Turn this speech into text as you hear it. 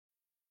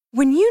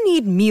When you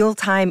need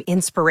mealtime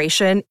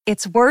inspiration,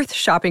 it's worth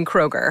shopping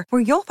Kroger,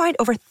 where you'll find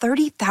over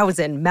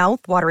 30,000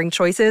 mouth-watering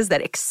choices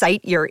that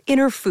excite your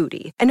inner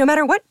foodie. And no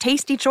matter what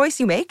tasty choice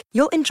you make,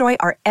 you'll enjoy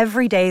our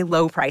everyday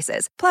low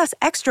prices, plus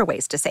extra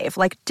ways to save,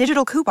 like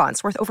digital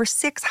coupons worth over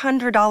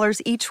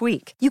 $600 each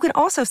week. You can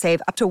also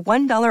save up to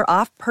 $1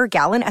 off per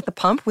gallon at the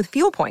pump with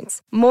fuel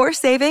points. More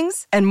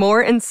savings and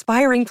more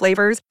inspiring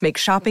flavors make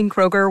shopping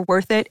Kroger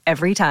worth it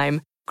every time.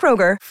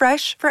 Kroger,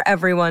 fresh for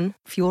everyone.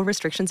 Fuel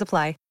restrictions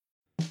apply.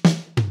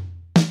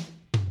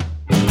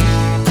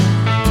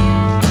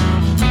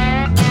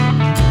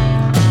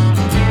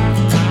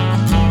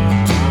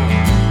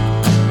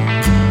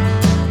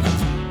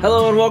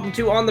 Hello and welcome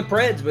to On the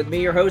Preds with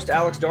me, your host,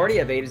 Alex Daugherty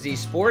of A to Z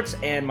Sports,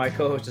 and my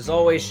co-host, as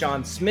always,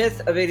 Sean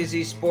Smith of A to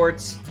Z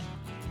Sports.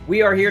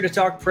 We are here to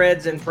talk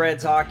Preds and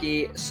Preds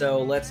hockey, so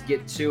let's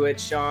get to it.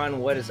 Sean,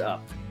 what is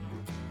up?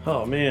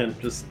 Oh, man,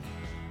 just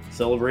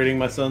celebrating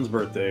my son's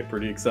birthday.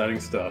 Pretty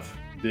exciting stuff.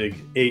 Big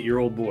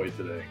 8-year-old boy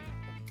today.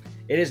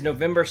 It is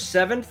November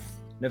 7th,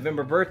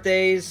 November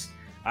birthdays.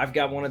 I've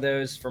got one of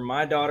those for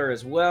my daughter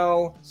as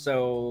well,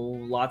 so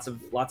lots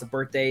of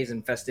birthdays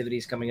and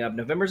festivities coming up.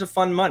 November's a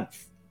fun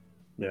month.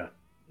 Yeah,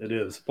 it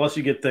is. Plus,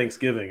 you get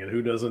Thanksgiving, and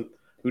who doesn't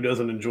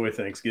enjoy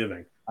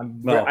Thanksgiving?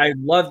 I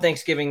love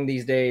Thanksgiving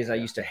these days. I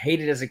used to hate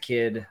it as a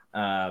kid,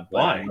 but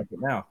why? I like it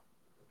now.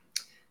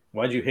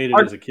 Why'd you hate it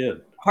as a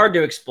kid? Hard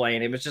to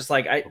explain. It was just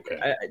like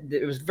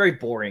it was very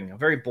boring. A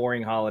very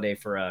boring holiday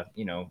for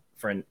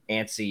an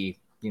antsy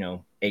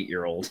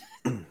 8-year-old.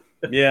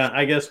 Yeah,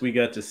 I guess we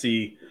got to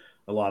see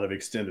a lot of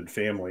extended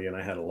family, and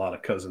I had a lot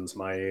of cousins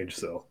my age,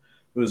 so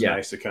it was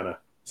nice to kind of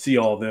see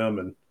all of them,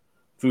 and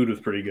food was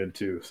pretty good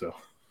too, so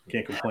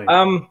can't complain.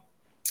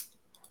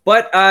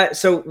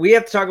 So we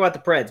have to talk about the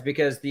Preds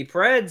because the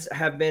Preds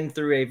have been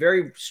through a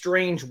very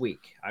strange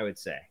week, I would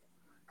say.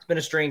 It's been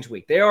a strange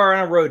week. They are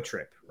on a road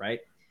trip,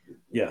 right?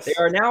 Yes.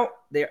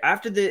 They're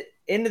after the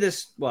end of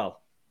this,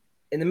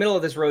 in the middle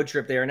of this road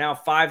trip, they are now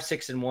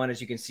 5-6-1,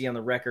 as you can see on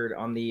the record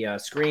on the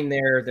screen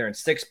there. They're in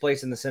 6th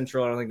place in the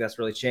Central. I don't think that's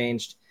really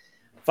changed.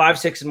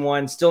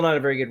 5-6-1, still not a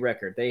very good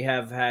record. They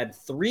have had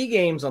 3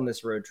 games on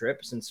this road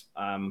trip since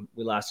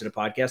we last did a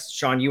podcast.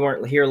 Sean, you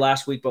weren't here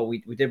last week, but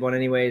we did one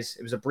anyways.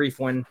 It was a brief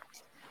one.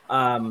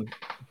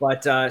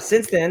 But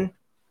since then,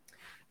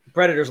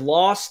 Predators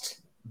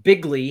lost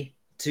bigly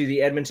to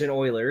the Edmonton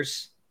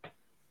Oilers,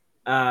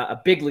 a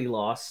bigly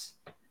loss.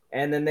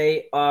 And then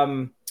they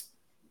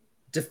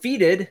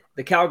defeated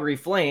the Calgary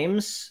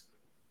Flames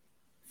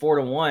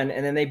 4-1,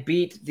 and then they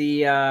beat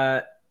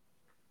the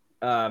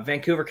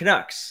Vancouver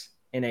Canucks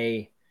in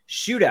a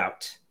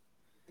shootout,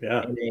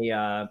 in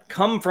a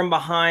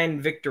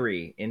come-from-behind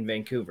victory in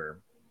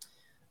Vancouver.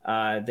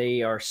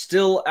 They are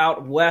still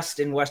out west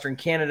in Western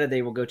Canada.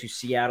 They will go to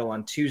Seattle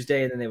on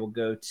Tuesday, and then they will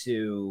go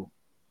to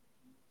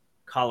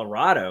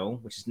Colorado,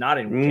 which is not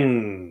in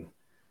Canada.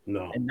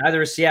 No. And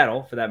neither is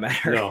Seattle, for that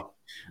matter. No,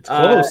 it's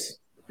close.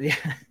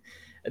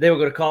 They will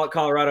go to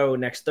Colorado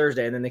next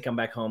Thursday, and then they come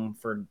back home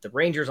for the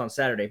Rangers on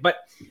Saturday. But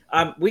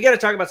we got to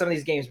talk about some of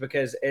these games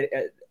because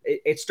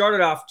it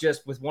started off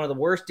just with one of the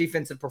worst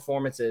defensive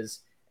performances,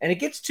 and it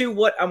gets to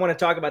what I want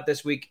to talk about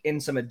this week in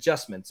some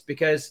adjustments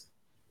because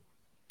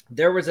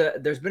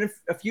there's been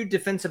a few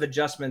defensive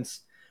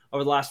adjustments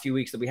over the last few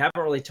weeks that we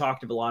haven't really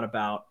talked a lot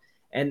about,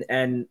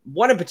 and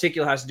one in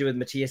particular has to do with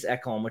Mattias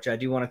Ekholm, which I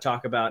do want to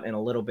talk about in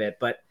a little bit,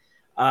 but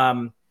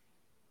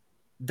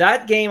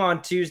that game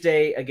on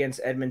Tuesday against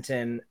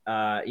Edmonton,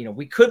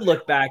 we could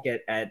look back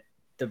at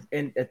the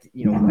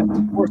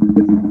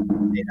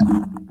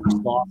first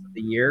loss of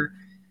the year.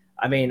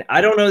 I mean, I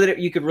don't know that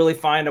you could really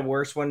find a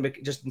worse one,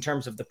 but just in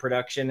terms of the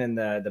production and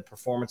the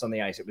performance on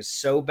the ice, it was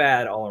so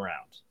bad all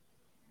around.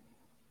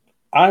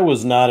 I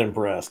was not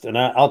impressed, and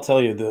I'll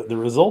tell you the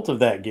result of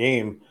that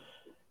game.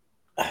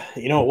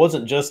 It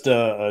wasn't just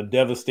a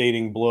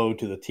devastating blow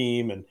to the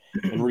team, and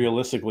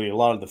realistically, a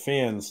lot of the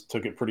fans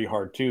took it pretty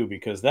hard too,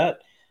 because that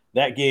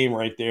game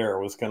right there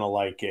was kind of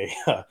like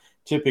a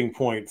tipping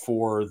point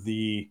for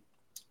the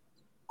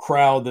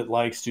crowd that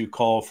likes to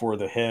call for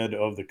the head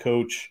of the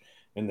coach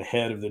and the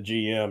head of the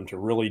GM to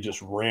really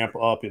just ramp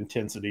up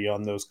intensity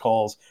on those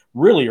calls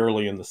really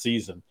early in the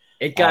season.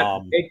 It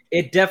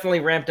definitely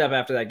ramped up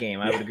after that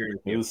game. I would agree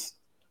with you.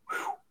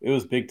 It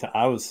was big time.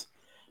 I was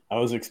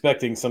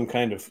expecting some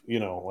kind of,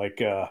 I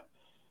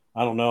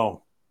don't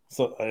know.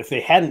 So if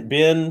they hadn't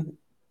been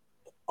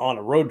on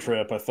a road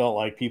trip, I felt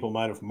like people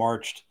might have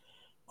marched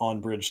on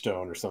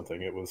Bridgestone or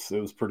something. It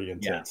was pretty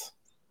intense.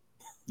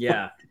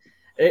 Yeah.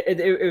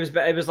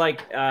 It was like,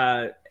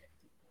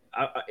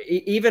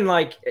 even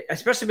like,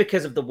 especially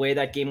because of the way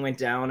that game went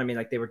down. I mean,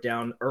 like they were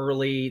down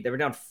early. They were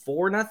down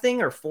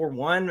 4-0 or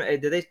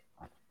 4-1. Did they?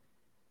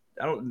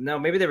 I don't know.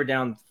 Maybe they were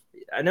down.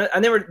 I know.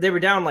 And they were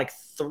down like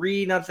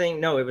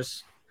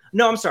 3-0.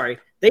 No, I'm sorry.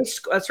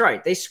 That's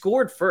right. They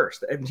scored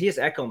first. Mattias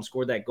Ekholm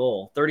scored that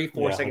goal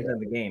 34 seconds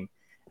into the game.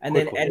 And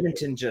then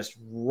Edmonton just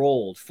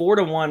rolled.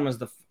 4-1 was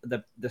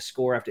the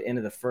score after the end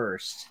of the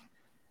first.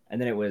 And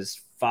then it was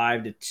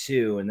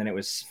 5-2. And then it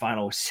was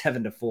final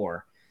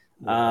 7-4.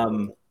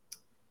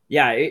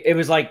 Yeah, it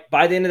was like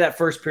by the end of that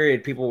first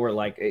period, people were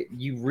like,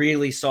 you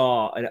really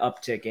saw an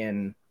uptick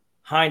in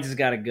Hines has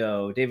got to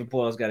go, David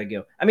Boyle's got to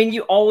go. I mean,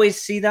 you always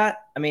see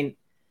that. I mean,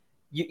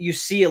 you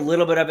see a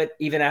little bit of it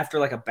even after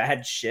like a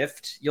bad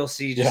shift. You'll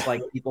see just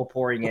like people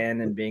pouring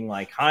in and being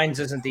like, Hines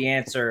isn't the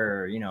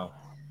answer,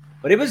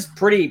 But it was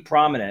pretty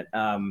prominent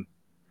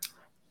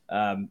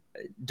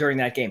during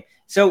that game.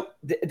 So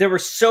there were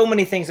so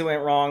many things that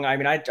went wrong. I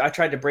mean, I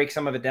tried to break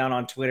some of it down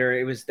on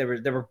Twitter.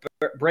 There were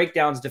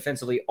breakdowns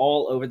defensively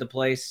all over the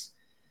place.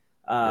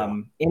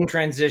 In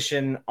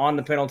transition, on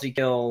the penalty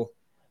kill,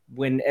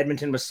 when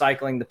Edmonton was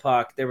cycling the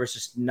puck, there was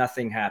just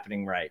nothing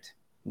happening right.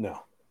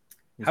 No.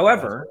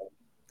 However,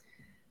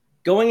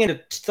 going into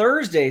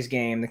Thursday's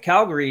game, the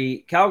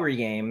Calgary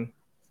game,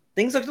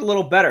 things looked a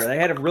little better. They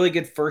had a really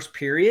good first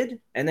period,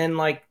 and then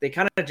like they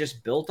kind of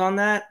just built on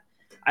that.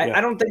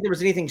 I don't think there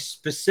was anything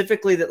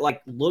specifically that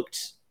like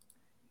looked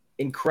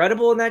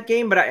incredible in that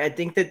game, but I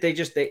think that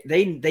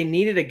they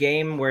needed a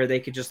game where they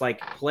could just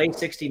like play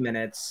 60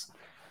 minutes,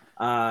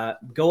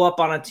 go up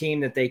on a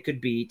team that they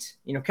could beat.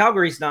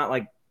 Calgary's not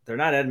like they're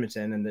not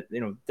Edmonton, and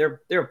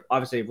they're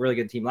obviously a really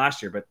good team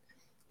last year, but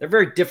they're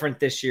very different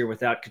this year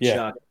without Kachuk.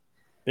 Yeah,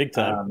 big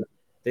time.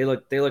 They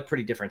look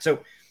pretty different. So,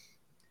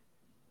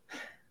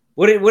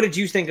 what did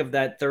you think of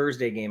that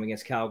Thursday game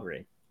against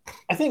Calgary?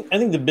 I think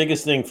the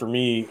biggest thing for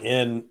me,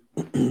 and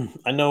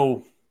I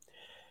know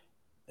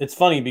it's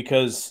funny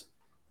because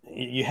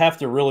you have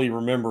to really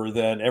remember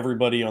that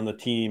everybody on the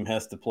team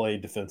has to play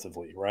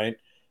defensively, right?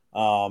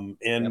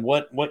 And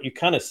what you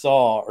kind of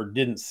saw or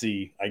didn't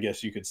see, I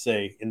guess you could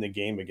say, in the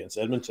game against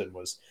Edmonton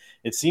was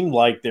it seemed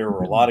like there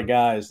were a lot of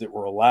guys that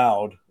were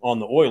allowed on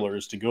the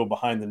Oilers to go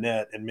behind the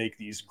net and make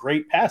these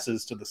great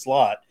passes to the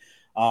slot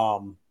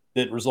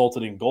that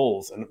resulted in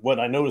goals. And what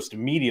I noticed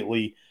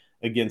immediately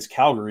against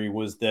Calgary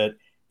was that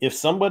if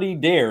somebody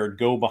dared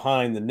go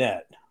behind the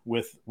net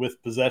with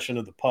possession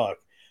of the puck,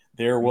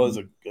 there was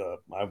I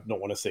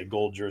don't want to say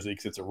gold jersey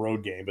because it's a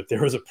road game, but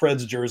there was a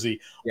Preds jersey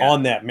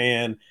on that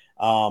man.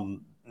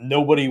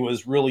 Nobody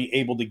was really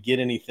able to get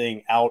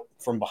anything out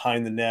from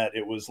behind the net.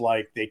 It was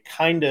like they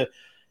kind of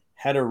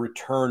had to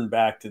return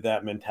back to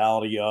that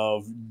mentality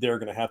of they're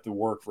going to have to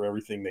work for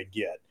everything they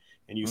get.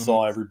 And you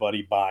saw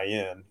everybody buy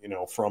in,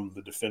 from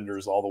the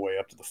defenders all the way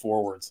up to the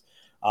forwards.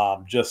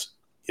 Just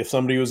if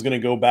somebody was going to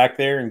go back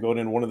there and go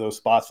in one of those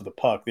spots with the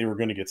puck, they were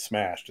going to get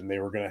smashed and they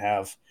were going to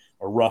have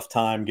a rough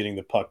time getting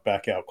the puck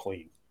back out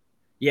clean.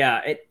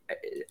 Yeah.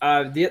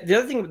 The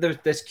other thing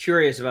that's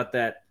curious about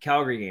that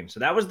Calgary game.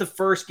 So that was the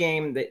first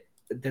game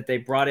that they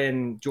brought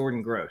in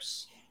Jordan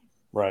Gross.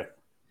 Right.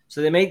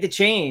 So they made the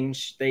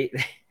change.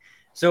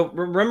 So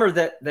remember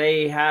that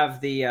they have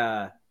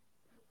they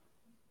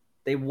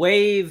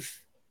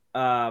waive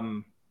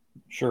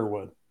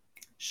Sherwood.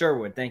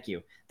 Thank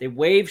you. They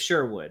waive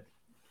Sherwood.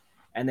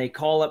 And they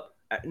call up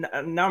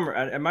a number.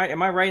 Am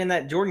I right in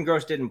that Jordan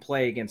Gross didn't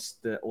play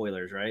against the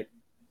Oilers, right?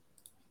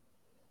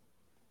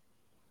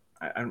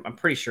 I'm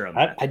pretty sure on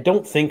that. I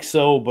don't think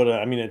so, but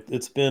I mean,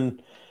 it's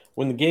been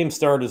when the game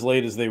started as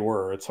late as they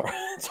were. It's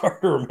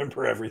hard to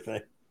remember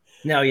everything.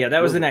 No, yeah,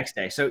 that was the next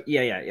day. So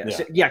yeah.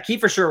 So,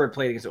 Kiefer Sherwood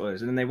played against the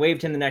Oilers, and then they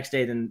waived him the next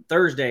day. Then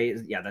Thursday,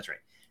 that's right.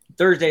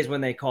 Thursday is when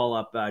they call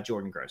up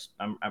Jordan Gross.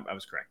 I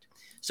was correct.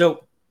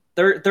 So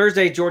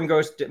Thursday, Jordan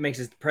Gross makes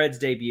his Preds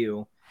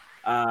debut.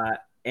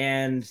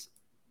 And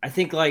I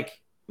think like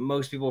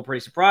most people were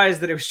pretty surprised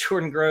that it was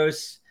Jordan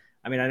Gross.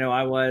 I mean, I know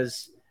I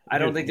was. I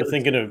don't think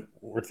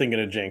we're thinking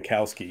of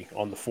Jankowski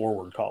on the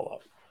forward call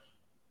up.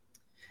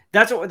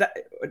 That's what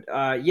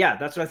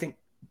that's what I think.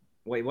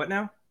 Wait, what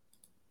now?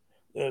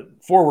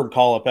 Forward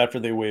call up after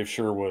they waived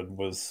Sherwood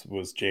was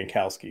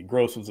Jankowski.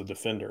 Gross was a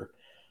defender.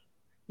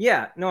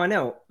 Yeah, no, I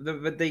know.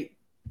 But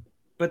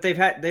they've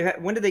had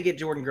when did they get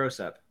Jordan Gross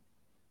up?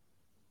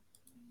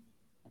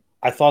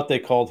 I thought they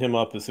called him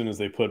up as soon as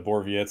they put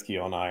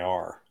Borowiecki on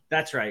IR.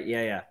 That's right.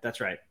 Yeah, that's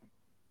right.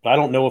 But I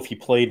don't know if he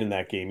played in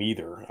that game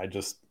either. I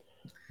just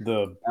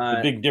the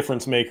big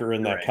difference maker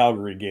in that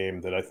Calgary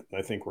game that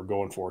I think we're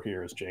going for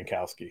here is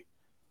Jankowski.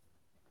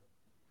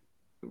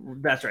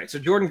 That's right. So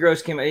Jordan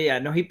Gross came. Yeah,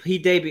 no, he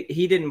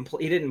didn't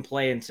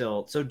play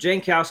until so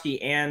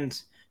Jankowski and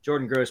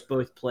Jordan Gross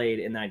both played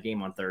in that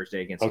game on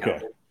Thursday against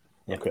Calgary.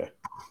 Yeah. Okay.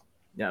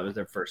 Yeah, it was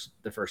the first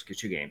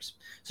 2 games.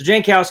 So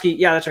Jankowski,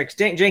 yeah, that's right.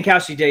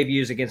 Jankowski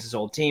debuts against his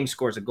old team,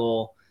 scores a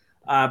goal.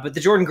 But the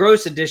Jordan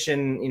Gross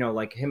edition,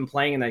 like him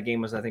playing in that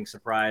game was, I think,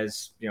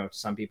 surprise, to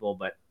some people,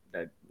 but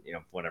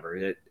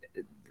whatever.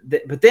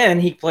 But then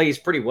he plays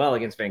pretty well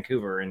against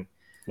Vancouver and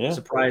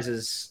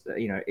surprises.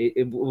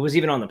 It was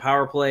even on the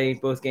power play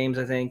both games,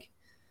 I think.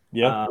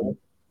 Yeah.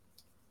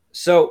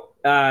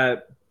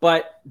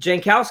 But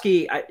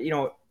Jankowski,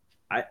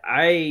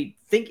 I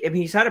think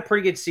he's had a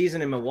pretty good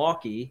season in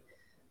Milwaukee.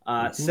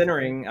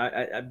 Centering,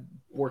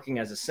 working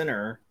as a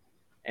center,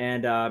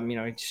 and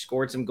he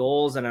scored some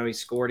goals. I know he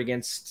scored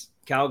against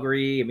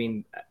Calgary. I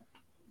mean,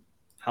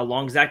 how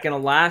long is that going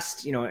to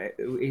last?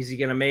 Is he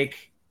going to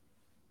make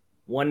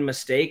one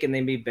mistake and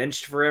then be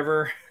benched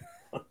forever?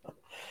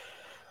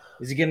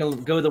 Is he going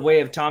to go the way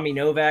of Tommy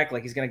Novak?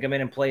 Like he's going to come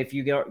in and play a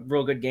few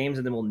real good games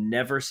and then we'll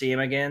never see him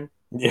again?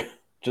 Yeah,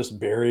 just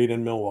buried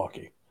in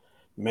Milwaukee.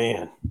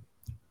 Man.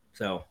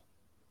 So,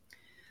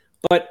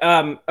 but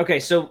okay,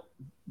 so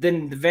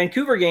then the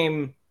Vancouver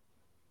game,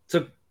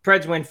 so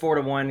Preds win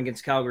 4-1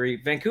 against Calgary.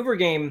 Vancouver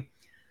game,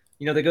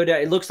 they go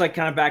down. It looks like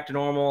kind of back to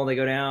normal. They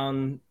go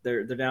down.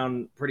 They're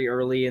down pretty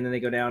early, and then they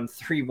go down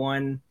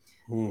 3-1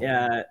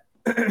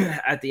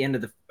 at the end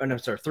of the. Oh, no,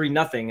 sorry,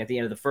 3-0 at the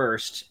end of the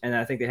first, and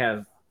I think they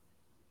have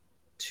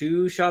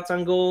 2 shots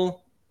on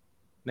goal,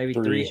 maybe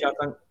 3 shots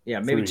on. Yeah,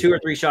 maybe 2 or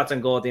 3 shots on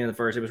goal at the end of the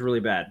first. It was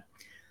really bad.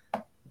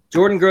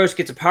 Jordan Gross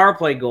gets a power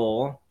play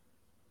goal,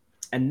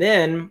 and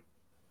then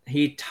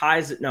he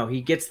ties it. No,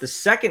 he gets the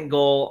second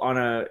goal on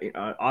a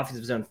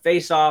offensive zone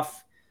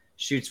faceoff,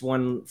 shoots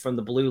one from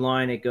the blue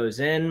line. It goes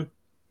in.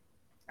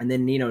 And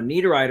then Nino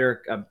Niederreiter,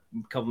 a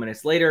couple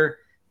minutes later,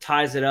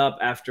 ties it up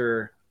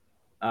after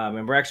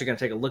and we're actually going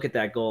to take a look at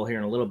that goal here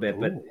in a little bit.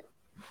 But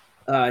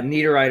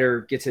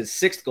Niederreiter gets his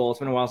 6th goal. It's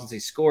been a while since he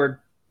scored.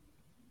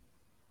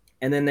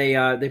 And then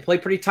they play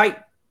pretty tight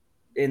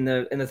in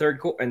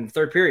the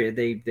third period.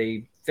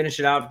 They finish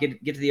it out,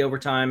 get to the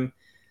overtime.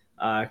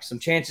 Some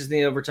chances in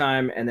the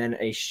overtime, and then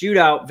a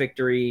shootout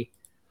victory.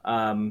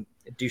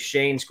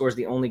 Duchesne scores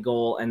the only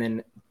goal, and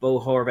then Bo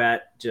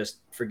Horvat just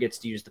forgets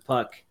to use the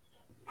puck,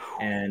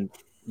 and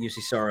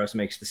UC Saros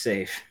makes the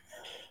save.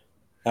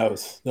 That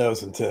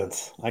was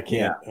intense. I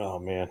can't. Yeah. Oh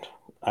man,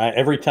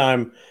 every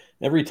time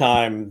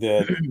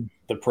that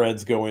the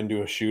Preds go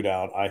into a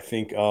shootout, I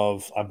think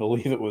of, I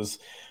believe it was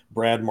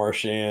Brad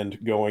Marchand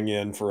going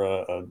in for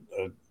a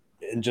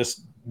and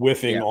just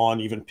whiffing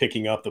on, even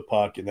picking up the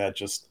puck, and that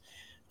just.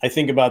 I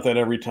think about that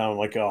every time. I'm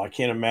like, oh, I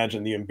can't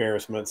imagine the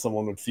embarrassment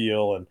someone would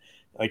feel, and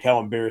like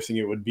how embarrassing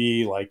it would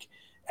be, like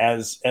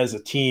as a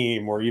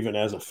team or even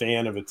as a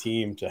fan of a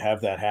team to have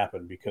that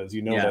happen, because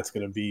that's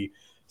going to be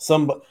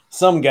some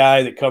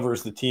guy that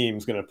covers the team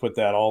is going to put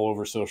that all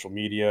over social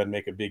media and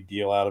make a big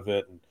deal out of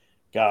it. And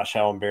gosh,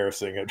 how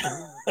embarrassing!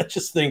 I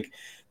just think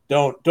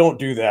don't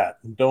do that.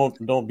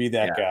 Don't be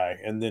that guy.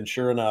 And then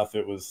sure enough,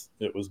 it was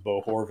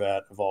Bo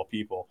Horvat of all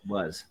people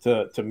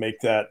to make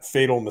that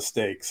fatal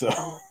mistake. So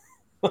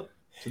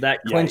that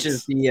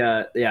clinches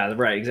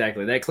right,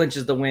 exactly. That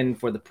clinches the win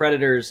for the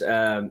Predators,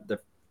 the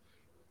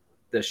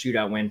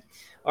shootout win.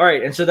 All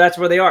right, and so that's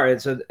where they are.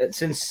 And so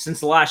since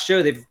the last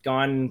show, they've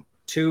gone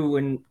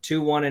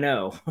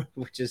 2-1-0,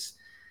 which is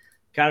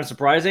kind of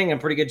surprising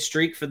and pretty good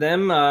streak for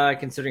them,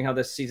 considering how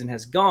this season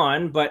has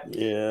gone. But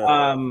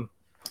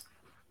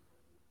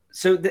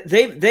so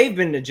they've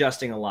been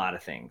adjusting a lot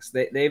of things.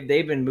 They've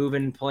been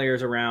moving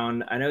players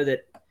around. I know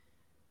that.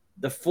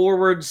 The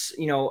forwards,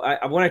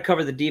 I want to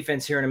cover the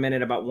defense here in a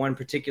minute about one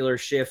particular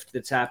shift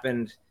that's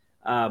happened.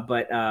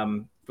 But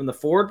from the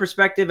forward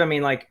perspective, I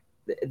mean, like,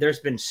 there's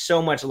been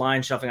so much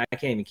line shuffling, I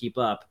can't even keep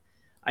up.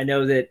 I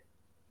know that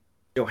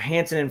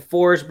Johansson and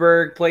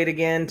Forsberg played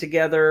again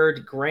together.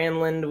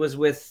 Granlund was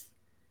with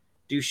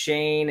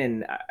Duchesne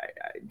and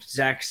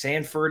Zach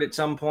Sanford at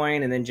some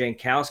point, and then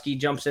Jankowski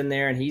jumps in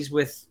there, and he's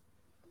with,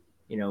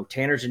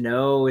 Tanner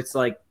Jeannot. It's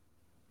like,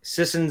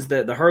 Sissons,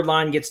 the herd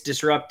line gets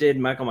disrupted.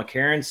 Michael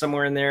McCarron's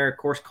somewhere in there. Of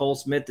course, Cole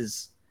Smith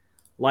is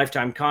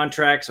lifetime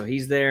contract, so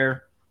he's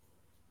there.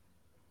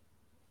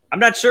 I'm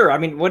not sure. I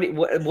mean,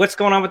 what's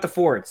going on with the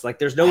forwards? Like,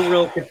 there's no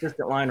real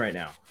consistent line right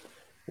now.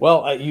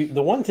 Well,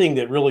 the one thing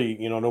that really,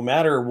 no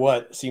matter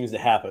what seems to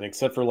happen,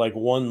 except for like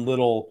one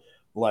little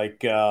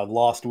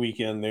lost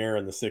weekend there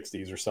in the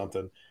 60s or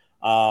something,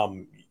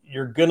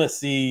 you're gonna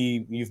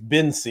see. You've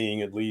been seeing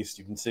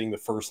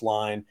the first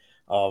line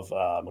of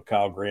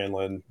Mikhail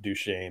Granlund,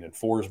 Duchesne, and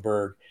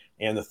Forsberg,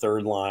 and the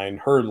third line,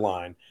 herd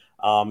line.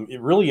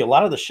 It really, a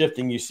lot of the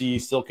shifting you see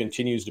still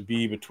continues to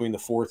be between the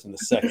fourth and the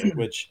second,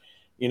 which,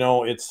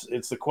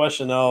 it's the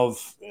question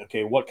of,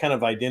 okay, what kind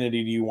of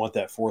identity do you want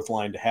that fourth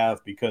line to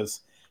have?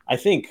 Because I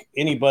think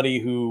anybody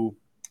who,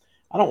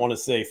 I don't want to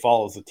say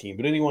follows the team,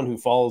 but anyone who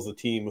follows the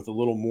team with a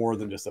little more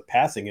than just a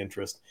passing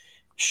interest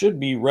should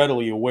be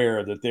readily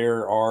aware that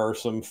there are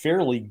some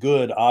fairly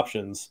good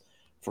options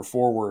for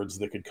forwards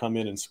that could come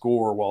in and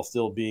score while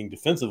still being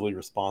defensively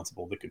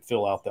responsible, that could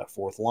fill out that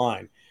fourth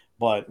line.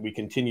 But we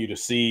continue to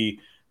see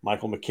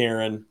Michael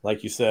McCarron,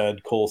 like you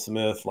said, Cole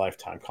Smith,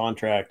 lifetime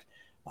contract.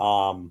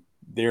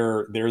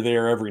 They're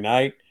there every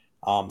night.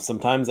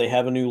 Sometimes they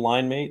have a new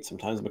line mate.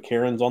 Sometimes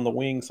McCarron's on the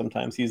wing.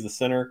 Sometimes he's the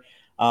center.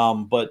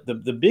 But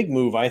the big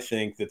move, I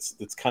think,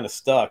 that's kind of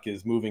stuck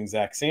is moving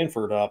Zach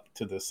Sanford up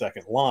to the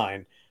second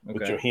line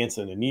with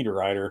Johansson and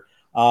Niederreiter.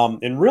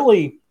 And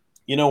really,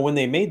 when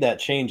they made that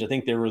change, I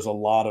think there was a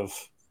lot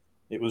of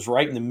 – it was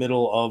right in the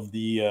middle of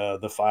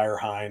the Fire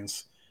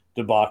Hines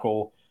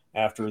debacle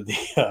after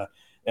the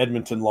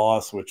Edmonton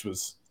loss, which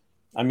was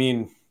 – I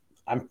mean,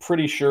 I'm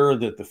pretty sure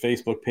that the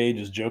Facebook page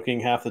is joking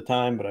half the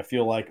time, but I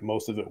feel like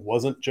most of it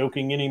wasn't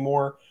joking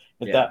anymore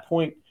at that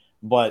point.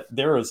 But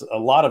there was a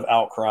lot of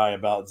outcry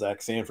about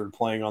Zach Sanford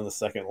playing on the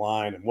second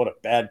line and what a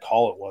bad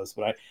call it was.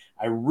 But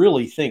I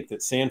really think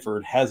that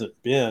Sanford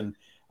hasn't been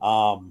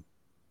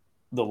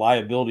the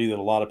liability that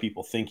a lot of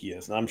people think he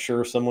is. And I'm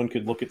sure someone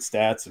could look at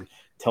stats and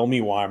tell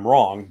me why I'm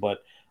wrong,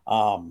 but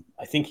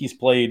I think he's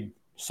played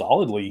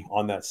solidly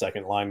on that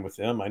second line with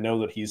them. I know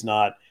that he's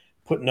not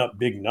putting up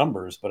big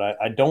numbers, but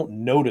I don't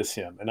notice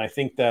him. And I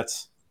think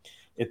that's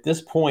at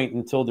this point,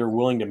 until they're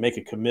willing to make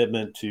a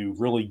commitment to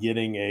really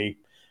getting a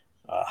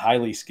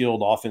highly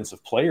skilled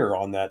offensive player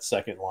on that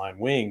second line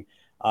wing,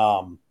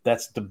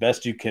 that's the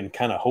best you can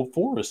kind of hope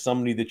for, is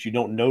somebody that you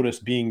don't notice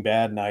being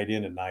bad night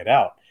in and night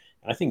out.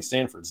 And I think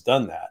Sanford's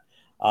done that.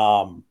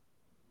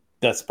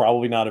 That's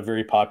probably not a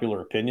very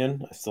popular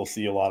opinion. I still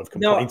see a lot of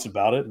complaints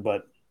about it,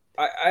 but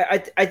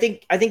I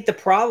think the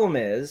problem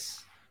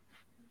is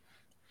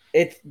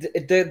it's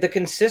the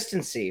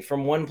consistency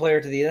from one player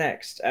to the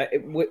next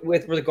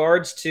with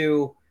regards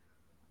to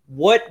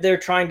what they're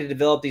trying to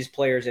develop these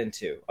players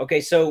into. Okay,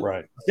 so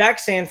right. Zach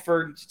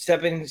Sanford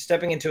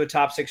stepping into a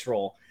top 6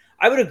 role.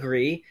 I would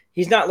agree.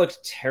 He's not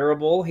looked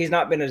terrible. He's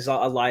not been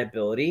a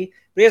liability,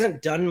 but he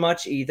hasn't done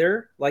much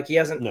either. Like he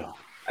hasn't. No.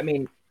 I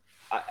mean,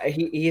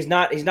 he's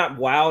not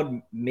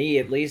wowed me,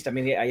 at least. I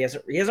mean, he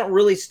hasn't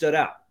really stood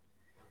out.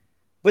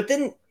 But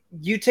then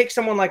you take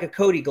someone like a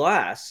Cody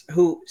Glass,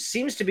 who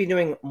seems to be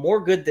doing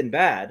more good than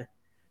bad,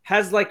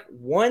 has like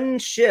one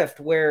shift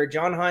where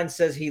John Hines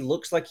says he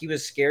looks like he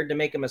was scared to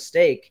make a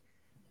mistake,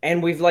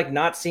 and we've like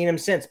not seen him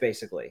since,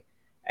 basically.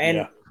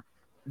 And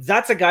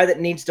that's a guy that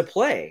needs to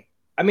play.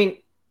 I mean,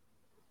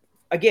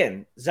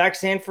 again, Zach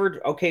Sanford,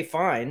 okay,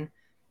 fine.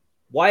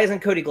 Why isn't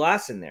Cody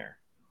Glass in there?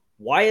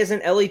 Why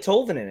isn't Ellie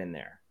Tolvanen in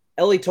there?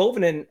 Ellie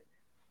Tolvanen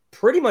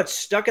pretty much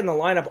stuck in the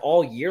lineup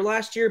all year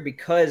last year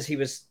because he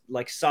was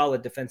like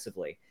solid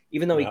defensively,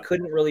 even though he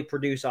couldn't really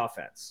produce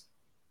offense.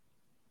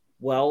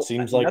 Well,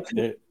 seems like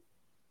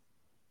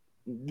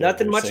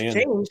nothing much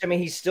changed. I mean,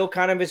 he's still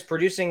kind of he's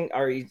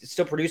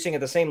still producing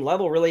at the same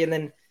level, really. And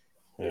then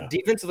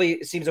defensively,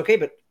 it seems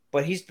okay,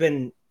 but he's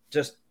been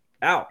just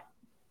out.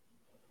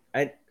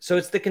 And so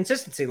it's the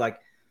consistency. Like,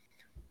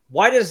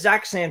 why does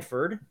Zach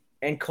Sanford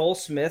and Cole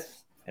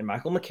Smith and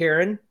Michael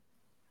McCarron,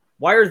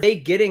 why are they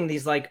getting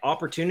these like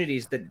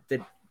opportunities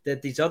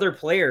that these other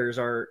players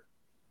are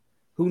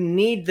who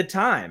need the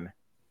time?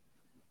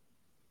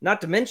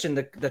 Not to mention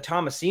the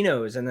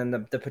Tomasinos and then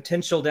the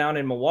potential down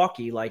in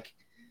Milwaukee. Like,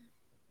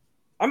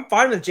 I'm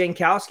fine with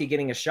Jankowski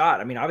getting a shot.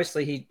 I mean,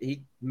 obviously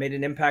he made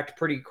an impact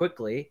pretty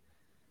quickly,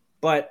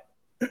 but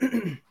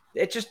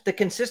it just, the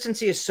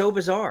consistency is so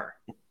bizarre.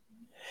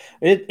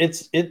 It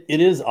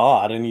is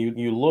odd, and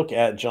you look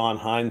at John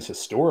Hines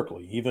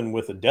historically, even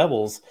with the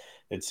Devils,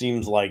 it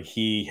seems like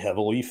he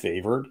heavily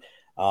favored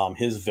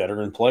his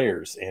veteran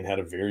players and had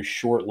a very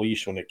short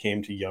leash when it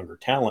came to younger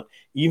talent,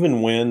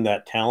 even when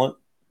that talent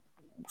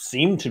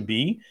seemed to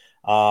be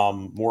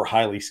more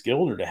highly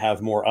skilled or to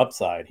have more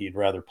upside. He'd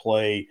rather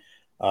play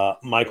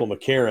Michael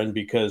McCarron,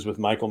 because with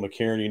Michael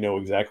McCarron, you know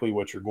exactly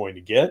what you're going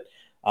to get,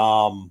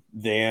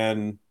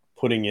 than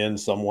putting in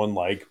someone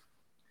like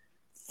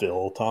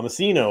Phil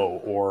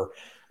Tomasino or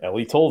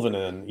Ellie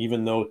Tolvanen,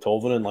 even though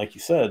Tolvanen, like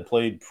you said,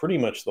 played pretty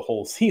much the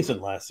whole season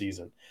last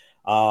season.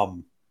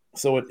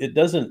 So it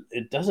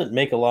doesn't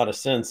make a lot of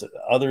sense,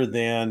 other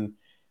than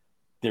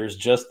there's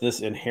just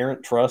this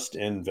inherent trust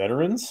in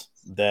veterans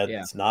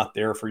that's not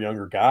there for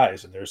younger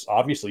guys. And there's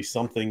obviously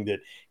something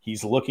that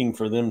he's looking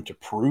for them to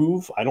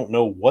prove. I don't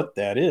know what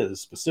that is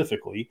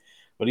specifically,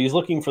 but he's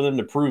looking for them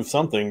to prove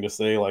something, to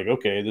say like,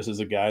 okay, this is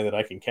a guy that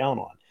I can count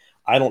on.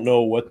 I don't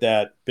know what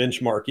that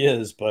benchmark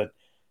is, but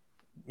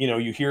you know,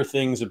 you hear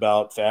things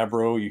about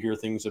Fabro, you hear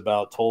things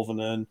about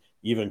Tolvanen,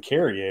 even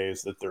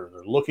Carrier's, that they're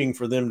looking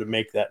for them to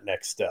make that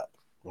next step.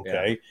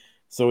 Okay. Yeah.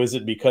 So is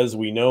it because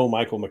we know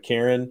Michael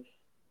McCarron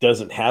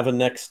doesn't have a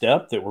next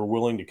step that we're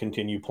willing to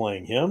continue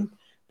playing him?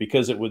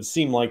 Because it would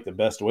seem like the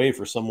best way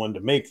for someone to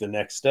make the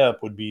next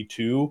step would be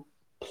to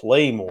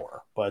play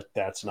more, but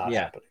that's not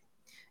happening.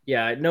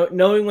 Yeah.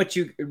 Knowing what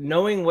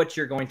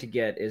you're going to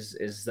get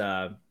is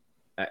a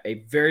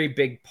very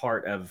big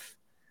part of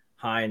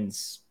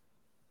Hines'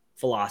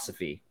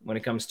 philosophy when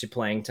it comes to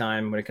playing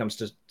time, when it comes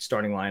to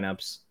starting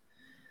lineups.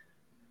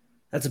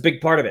 That's a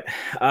big part of it.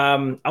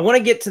 I want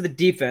to get to the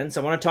defense.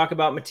 I want to talk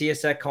about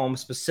Matthias Ekholm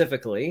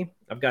specifically.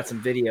 I've got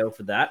some video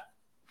for that.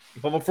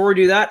 But before we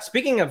do that,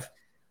 speaking of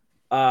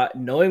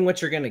knowing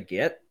what you're going to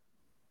get,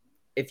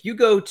 if you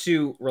go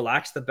to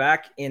Relax the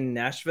Back in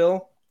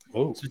Nashville,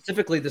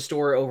 specifically the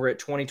store over at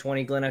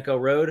 2020 Glen Echo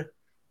Road,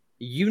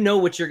 you know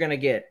what you're going to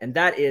get. And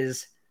that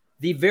is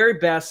the very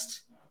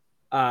best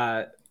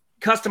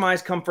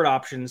customized comfort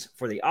options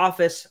for the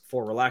office,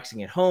 for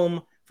relaxing at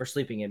home, for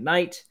sleeping at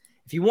night.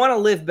 If you want to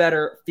live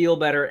better, feel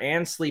better,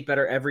 and sleep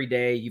better every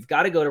day, you've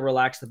got to go to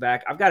Relax the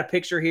Back. I've got a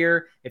picture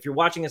here. If you're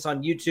watching us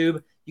on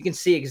YouTube, you can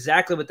see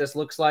exactly what this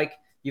looks like.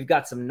 You've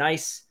got some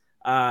nice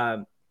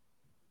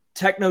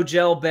techno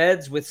gel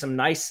beds with some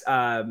nice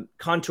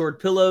contoured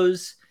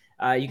pillows.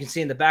 You can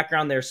see in the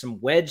background there's some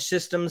wedge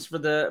systems for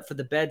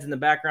the beds in the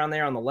background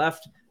there on the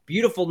left.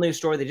 Beautiful new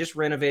store. They just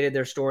renovated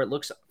their store. It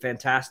looks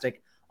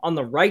fantastic. On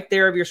the right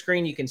there of your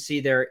screen, you can see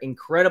their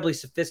incredibly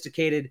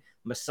sophisticated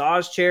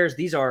massage chairs.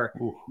 These are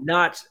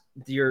not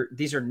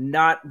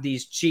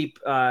these cheap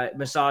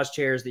massage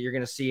chairs that you're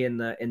going to see in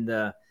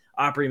the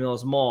Opry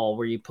Mills Mall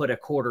where you put a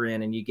quarter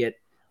in and you get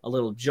a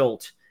little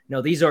jolt.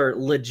 No, these are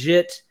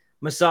legit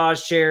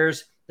massage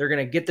chairs. They're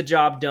going to get the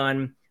job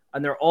done,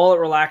 and they're all at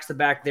Relax the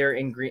Back there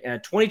in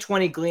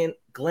 2020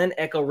 Glen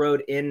Echo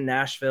Road in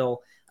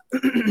Nashville.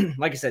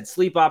 Like I said,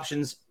 sleep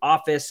options,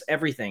 office,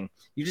 everything.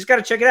 You just got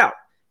to check it out.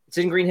 It's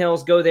in Green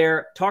Hills. Go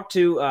there. Talk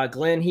to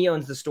Glenn. He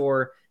owns the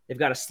store. They've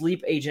got a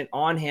sleep agent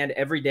on hand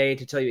every day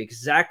to tell you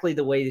exactly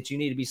the way that you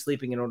need to be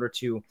sleeping in order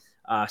to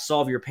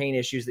solve your pain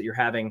issues that you're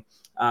having.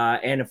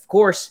 And, of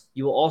course,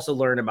 you will also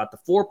learn about the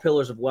 4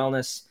 pillars of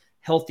wellness: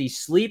 healthy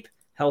sleep,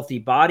 healthy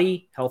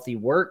body, healthy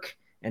work,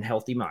 and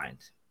healthy mind.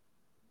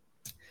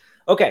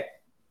 Okay.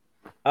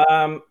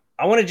 I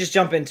want to just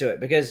jump into it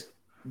because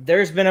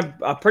there's been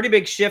a pretty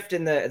big shift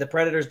in the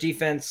Predators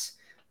defense,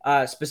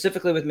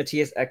 specifically with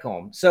Mattias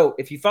Ekholm. So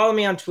if you follow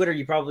me on Twitter,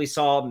 you probably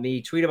saw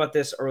me tweet about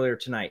this earlier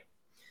tonight.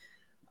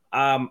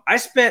 I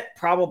spent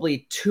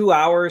probably 2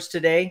 hours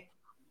today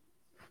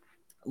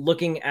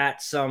looking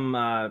at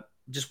some,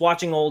 just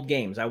watching old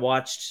games. I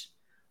watched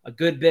a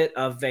good bit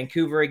of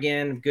Vancouver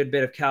again, a good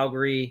bit of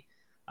Calgary.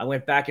 I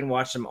went back and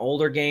watched some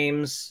older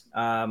games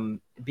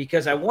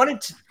because I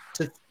wanted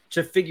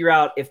to figure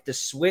out if the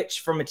switch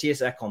from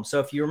Mattias Ekholm. So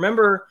if you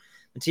remember,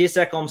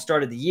 Mattias Ekholm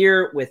started the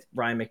year with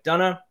Ryan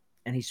McDonough,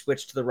 and he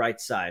switched to the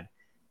right side.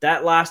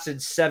 That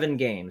lasted 7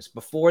 games.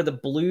 Before the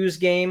Blues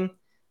game,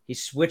 he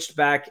switched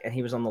back, and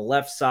he was on the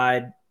left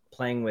side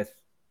playing with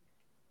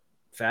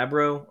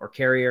Fabro or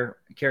Carrier,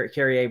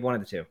 one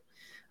of the two.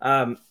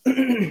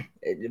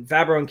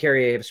 Fabro and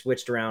Carrier have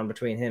switched around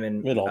between him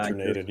and it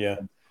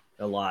alternated,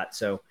 a lot.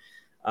 So,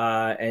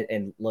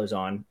 and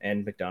Lozon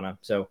and McDonough.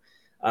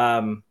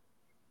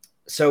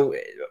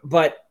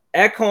 But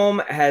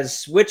Ekholm has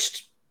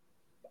switched,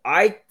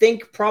 I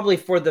think, probably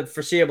for the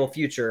foreseeable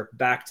future,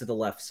 back to the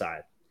left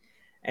side.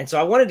 And so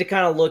I wanted to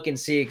kind of look and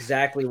see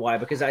exactly why,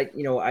 because I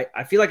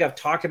feel like I've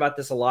talked about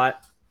this a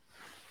lot,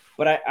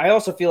 but I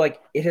also feel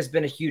like it has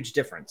been a huge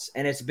difference.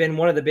 And it's been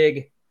one of the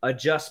big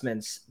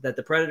adjustments that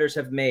the Predators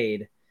have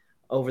made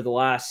over the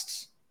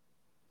last,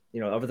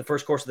 over the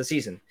first course of the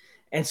season.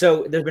 And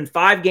so there's been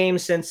 5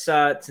 games since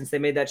they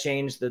made that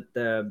change.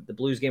 The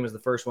Blues game was the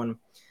first one.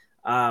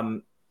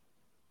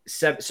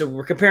 So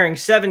we're comparing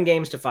 7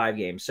 games to 5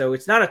 games. So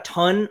it's not a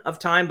ton of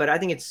time, but I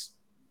think it's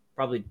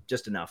probably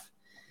just enough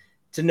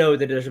to know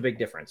that there's a big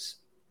difference.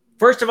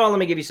 First of all, let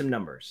me give you some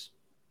numbers.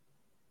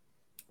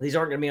 These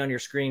aren't going to be on your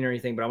screen or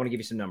anything, but I want to give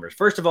you some numbers.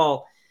 First of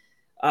all,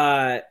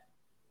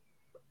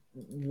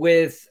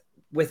 with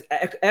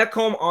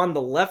Ekholm on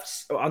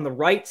the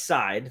right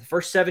side, the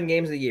first 7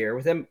 games of the year,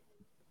 with him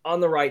on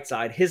the right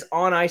side, his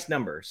on ice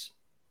numbers: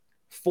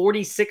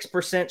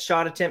 46%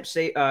 shot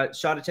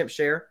attempt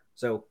share,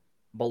 so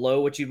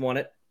below what you'd want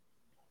it.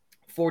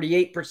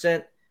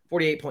 48%,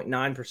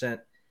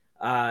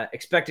 48.9%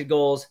 expected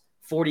goals,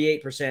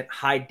 48%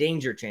 high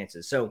danger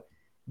chances. So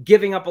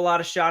giving up a lot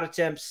of shot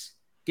attempts,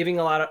 giving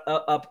a lot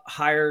of up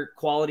higher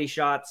quality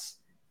shots,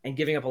 and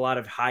giving up a lot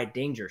of high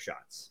danger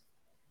shots,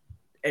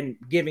 and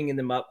giving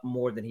them up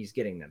more than he's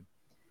getting them.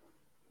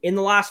 In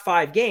the last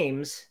 5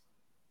 games,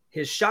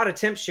 his shot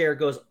attempt share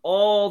goes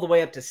all the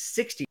way up to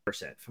 60%,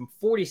 from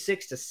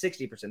 46 to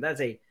 60%.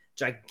 That's a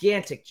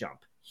gigantic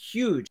jump,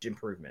 huge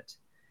improvement.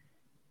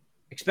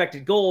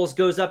 Expected goals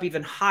goes up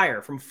even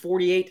higher, from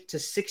 48 to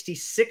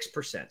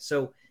 66%.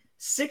 So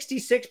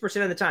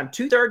 66% of the time,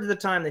 2/3 of the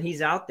time that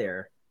he's out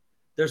there,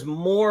 there's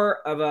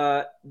more of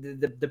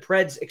the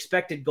Preds'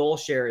 expected goal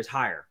share is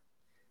higher,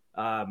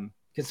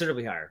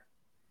 considerably higher.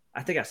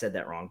 I think I said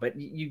that wrong, but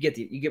you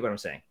get what I'm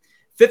saying.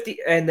 50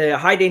 and the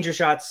high danger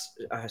shot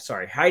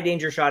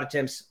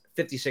attempts,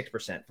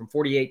 56%, from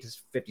 48 to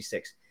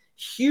 56.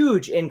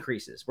 Huge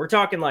increases. We're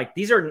talking like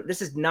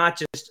this is not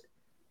just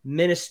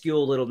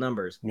minuscule little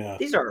numbers. Yeah.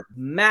 These are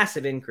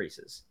massive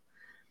increases.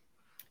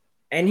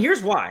 And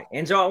here's why.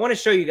 And so I want to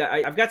show you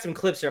guys, I've got some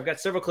clips here. I've got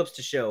several clips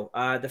to show.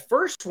 The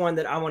first one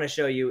that I want to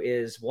show you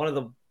is one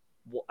of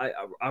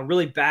a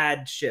really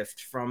bad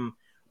shift from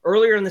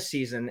earlier in the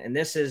season. And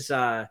this is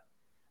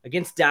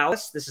against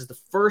Dallas. This is the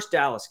first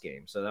Dallas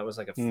game. So that was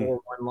like a 4-1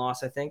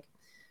 loss, I think.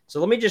 So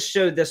let me just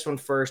show this one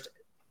first.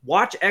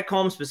 Watch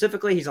Ekholm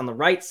specifically. He's on the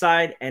right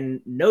side.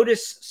 And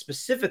notice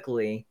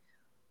specifically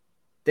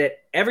that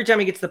every time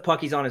he gets the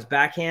puck, he's on his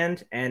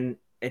backhand, and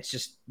it's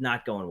just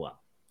not going well.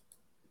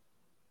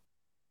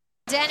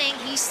 Denning,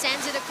 he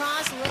sends it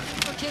across, looking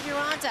for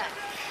Kiviranta.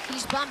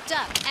 He's bumped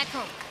up.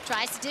 Ekholm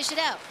tries to dish it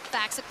out.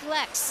 Faxa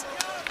collects.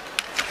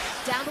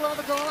 Down below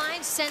the goal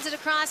line, sends it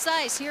across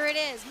ice. Here it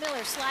is.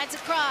 Miller slides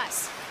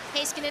across.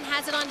 Heiskanen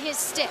has it on his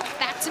stick.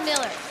 Back to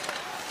Miller.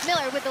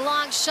 Miller with the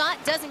long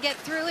shot, doesn't get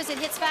through as it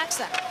hits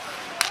Faxa.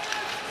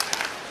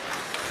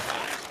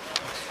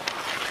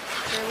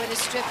 Sherwood is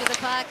stripped of the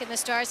puck, and the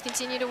Stars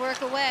continue to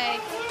work away.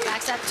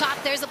 Backs up top.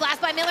 There's the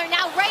blast by Miller.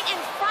 Now right in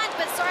front,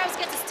 but Saros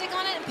gets a stick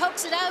on it and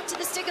pokes it out to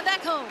the stick of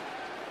Ekholm.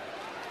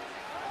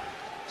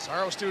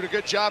 Saros doing a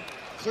good job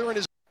clearing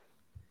his...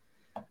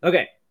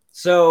 Okay,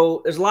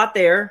 So there's a lot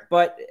there,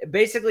 but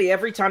basically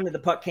every time that the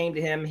puck came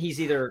to him, he's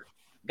either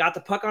got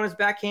the puck on his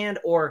backhand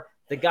or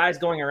the guy's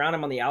going around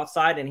him on the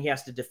outside and he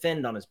has to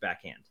defend on his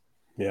backhand.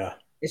 Yeah.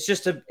 It's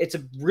a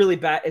really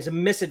bad, it's a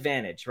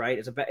misadvantage, right?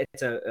 It's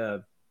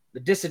a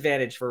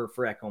disadvantage for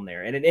Ekholm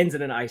there, and it ends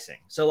in an icing.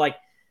 So like,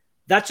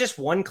 that's just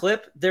one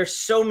clip. There's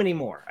so many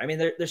more. I mean,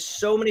 there's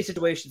so many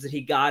situations that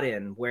he got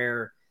in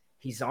where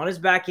he's on his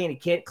backhand, he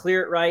can't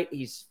clear it right.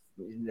 It's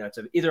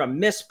either a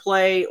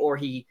misplay or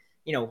he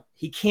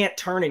can't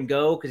turn and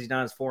go because he's not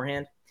on his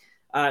forehand.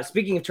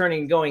 Speaking of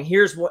turning and going,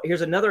 here's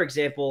another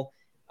example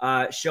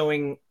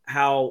showing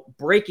how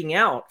breaking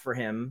out for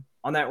him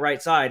on that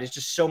right side is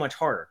just so much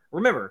harder.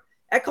 Remember,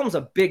 Ekholm's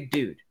a big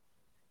dude.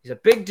 He's a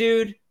big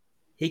dude.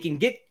 He can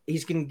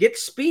get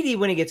speedy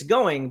when he gets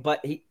going,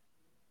 but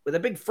with a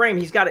big frame,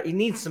 he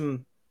needs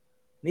some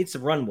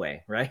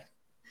runway, right?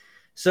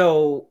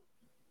 So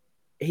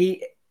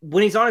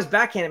when he's on his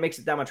backhand, it makes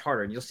it that much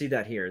harder. And you'll see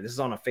that here. This is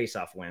on a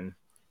face-off win.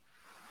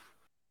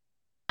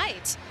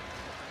 Right.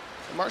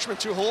 Marshman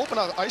too, he'll open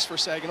up ice for a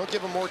second. He'll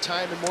give him more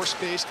time and more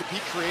space to be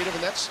creative,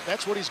 and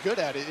that's what he's good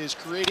at, is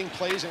creating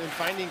plays and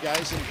finding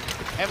guys. And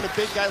having a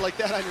big guy like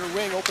that on your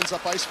wing opens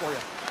up ice for you.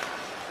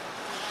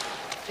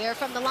 There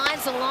from the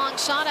lines, a long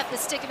shot up the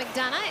stick of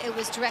McDonough. It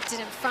was directed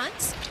in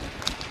front.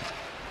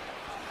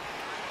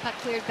 Puck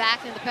cleared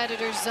back in the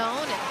Predators'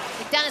 zone, and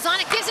McDonough's on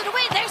it, gives it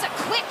away. There's a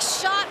quick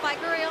shot by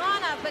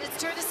Guriana, but it's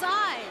turned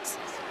aside.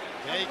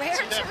 Yeah, a rare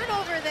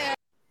turnover there.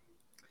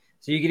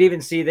 So you could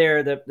even see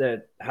there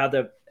how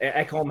the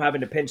Ekholm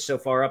having to pinch so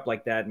far up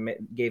like that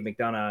gave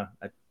McDonough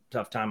a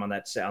tough time on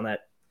that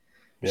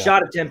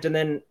shot attempt. And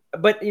then,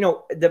 but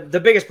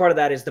the biggest part of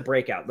that is the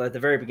breakout at the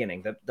very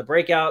beginning. The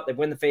breakout, they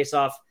win the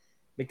faceoff.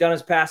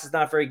 McDonough's pass is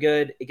not very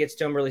good. It gets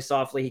to him really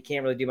softly. He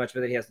can't really do much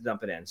with it. He has to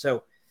dump it in.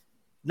 So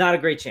not a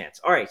great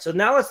chance. All right, so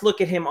now let's look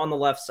at him on the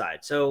left side.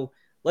 So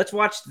let's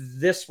watch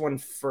this one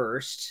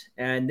first.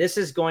 And this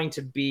is going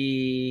to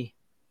be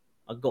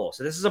a goal.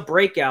 So this is a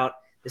breakout.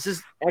 This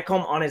is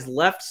Ekholm on his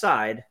left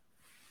side.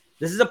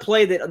 This is a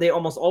play that they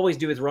almost always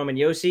do with Roman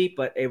Josi,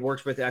 but it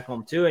works with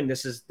Ekholm too. And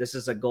this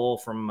is a goal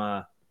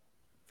from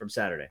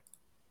Saturday.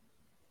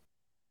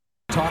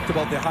 Talked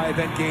about the high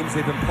event games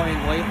they've been playing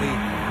lately.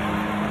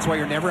 That's why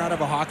you're never out of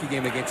a hockey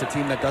game against a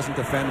team that doesn't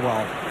defend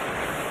well.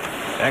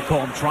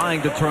 Ekholm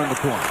trying to turn the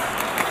corner.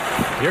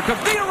 Here comes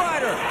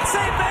Niederreiter.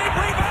 Save made,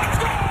 rebound,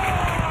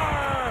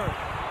 score!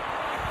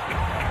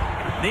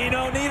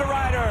 Nino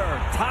Niederreiter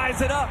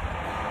ties it up.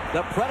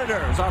 The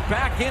Predators are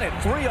back in it,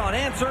 3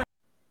 unanswered.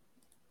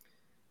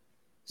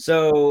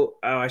 So,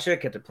 I should have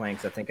kept it playing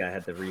because I think I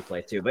had the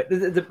replay too. But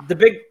the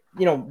big,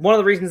 one of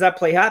the reasons that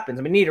play happens,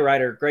 I mean,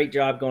 Niederreiter, great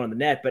job going on the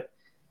net, but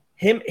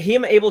him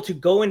able to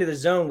go into the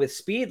zone with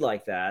speed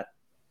like that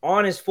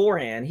on his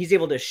forehand, he's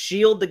able to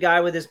shield the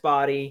guy with his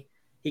body.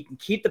 He can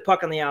keep the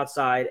puck on the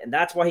outside, and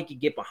that's why he could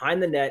get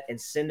behind the net and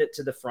send it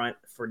to the front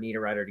for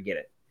Niederreiter to get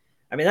it.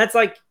 I mean, that's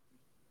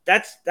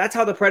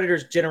how the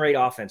Predators generate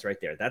offense right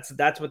there.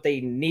 That's what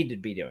they need to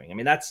be doing. I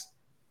mean, that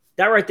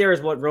right there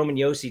is what Roman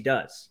Josi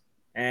does.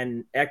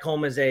 And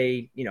Ekholm is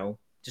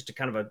just a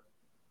kind of a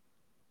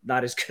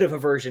not as good of a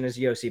version as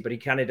Josi, but he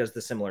kind of does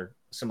the similar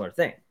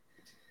thing.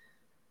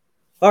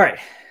 All right.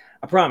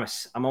 I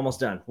promise I'm almost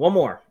done. One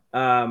more.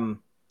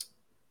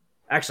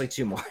 Actually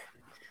 2 more.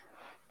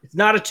 It's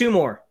not a 2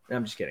 more. No,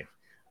 I'm just kidding.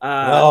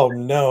 Oh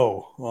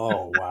no.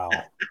 Oh, wow.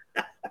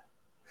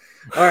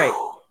 All right.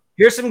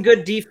 Here's some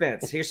good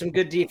defense.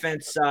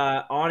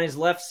 On his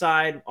left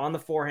side, on the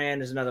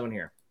forehand. There's another one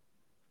here.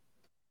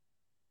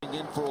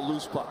 In for a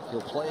loose puck.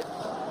 He'll play it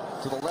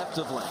to the left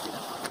of lane.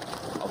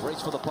 A race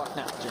for the puck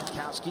now.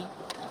 Jankowski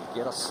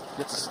gets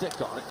a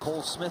stick on it.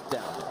 Cole Smith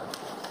down there.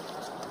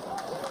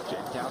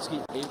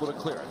 Jankowski able to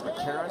clear it.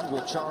 McCarron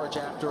will charge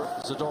after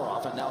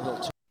Zadorov, and now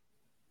he'll.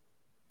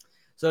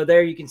 So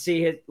there you can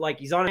see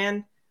he's on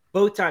hand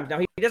both times. Now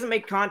he doesn't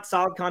make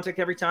solid contact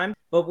every time,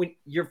 but when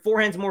your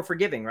forehand's more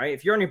forgiving, right?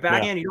 If you're on your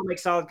backhand, you don't make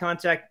solid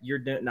contact, you're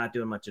not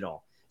doing much at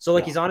all. So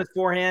he's on his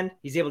forehand,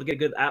 he's able to get a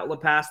good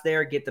outlet pass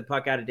there, get the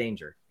puck out of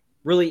danger.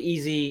 Really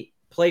easy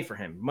play for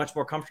him, much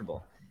more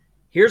comfortable.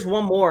 Here's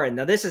one more, and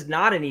now this is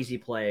not an easy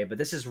play, but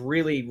this is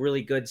really,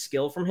 really good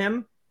skill from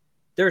him.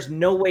 There's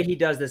no way he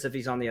does this if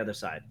he's on the other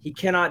side. He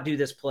cannot do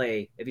this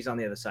play if he's on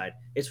the other side.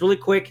 It's really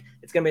quick.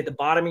 It's going to be at the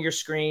bottom of your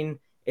screen.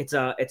 It's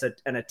an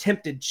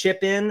attempted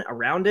chip in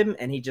around him,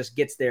 and he just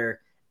gets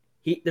there.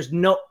 He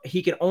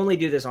can only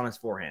do this on his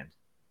forehand.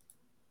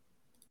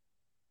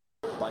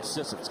 By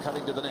Sissons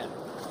cutting to the net.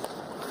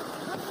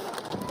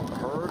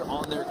 Herd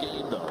on their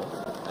game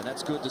though, and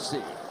that's good to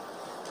see.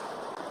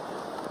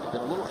 They've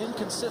been a little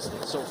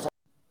inconsistent so far.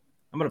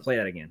 I'm going to play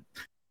that again.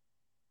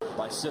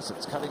 By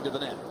Sissons cutting to the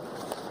net.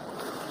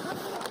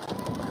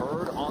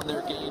 Herd on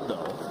their game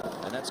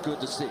though, and that's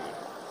good to see.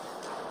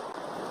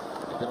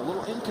 They've been a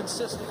little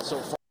inconsistent so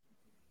far.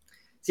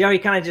 See how he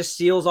kind of just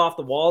seals off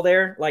the wall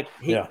there? Like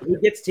he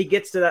gets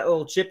to that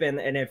little chip in,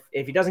 and if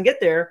he doesn't get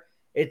there,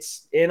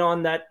 it's in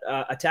on that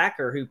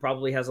attacker who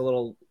probably has a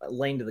little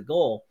lane to the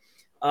goal.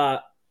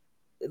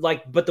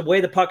 like, but the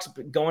way the puck's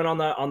going on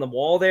the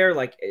wall there,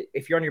 like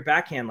if you're on your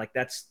backhand, like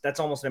that's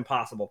almost an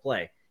impossible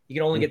play. You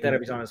can only get that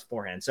if he's on his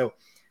forehand. So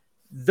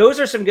those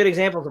are some good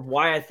examples of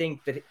why I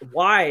think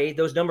why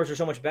those numbers are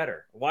so much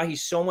better, why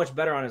he's so much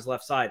better on his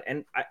left side.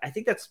 And I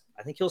think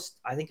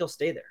he'll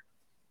stay there.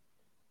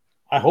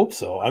 I hope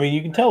so. I mean,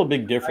 you can tell a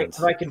big difference.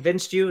 Have I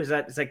convinced you? Is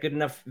that good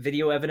enough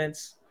video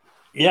evidence?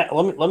 Yeah,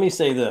 let me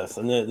say this,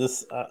 and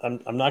this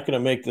I'm not going to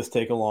make this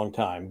take a long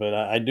time, but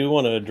I do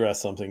want to address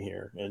something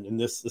here, and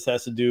this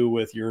has to do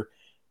with your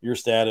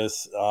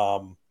status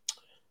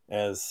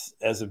as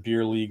a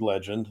beer league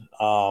legend.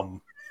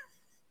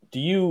 Do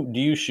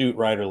you shoot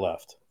right or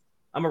left?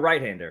 I'm a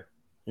right-hander.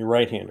 You're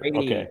right-hander.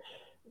 Okay.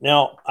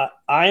 Now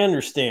I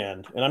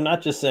understand, and I'm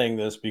not just saying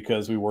this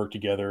because we work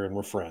together and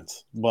we're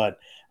friends, but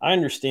I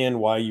understand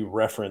why you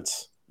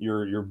reference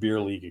your beer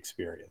league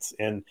experience,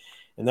 and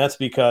that's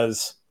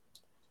because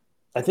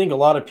I think a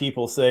lot of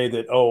people say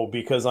that, oh,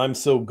 because I'm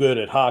so good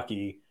at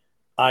hockey,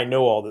 I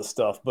know all this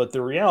stuff. But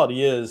the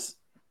reality is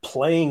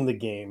playing the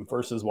game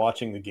versus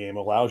watching the game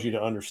allows you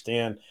to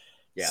understand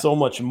so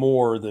much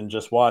more than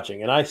just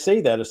watching. And I say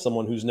that as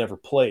someone who's never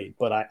played,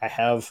 but I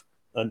have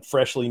a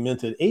freshly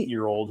minted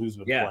 8-year-old who's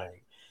been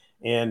playing,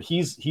 and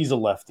he's a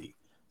lefty.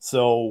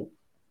 So,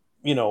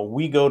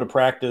 we go to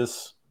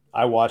practice.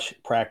 I watch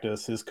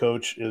practice. His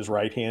coach is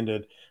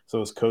right-handed. So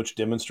his coach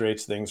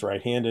demonstrates things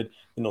right-handed,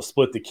 and they'll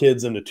split the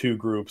kids into 2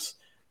 groups,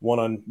 one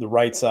on the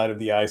right side of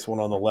the ice, one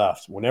on the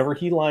left. Whenever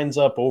he lines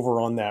up over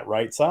on that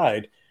right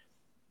side,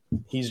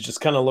 he's just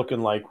kind of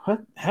looking like,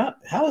 what?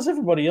 How is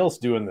everybody else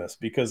doing this?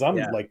 Because I'm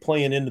like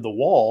playing into the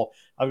wall.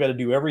 I've got to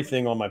do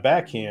everything on my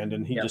backhand,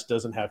 and he just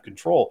doesn't have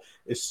control.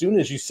 As soon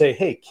as you say,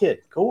 hey,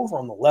 kid, go over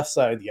on the left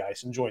side of the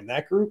ice and join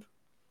that group,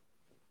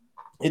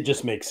 it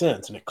just makes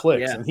sense, and it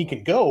clicks. And he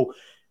can go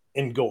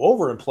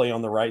over and play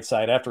on the right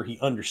side after he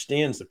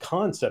understands the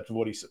concept of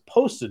what he's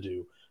supposed to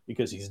do,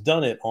 because he's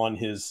done it on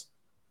his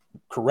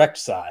correct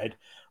side.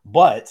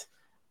 But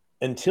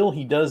until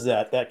he does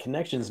that, that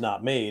connection's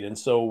not made. And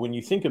so when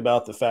you think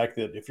about the fact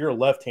that if you're a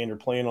left-hander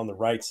playing on the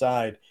right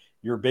side,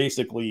 you're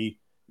basically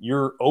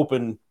your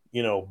open,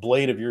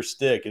 blade of your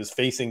stick is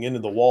facing into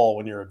the wall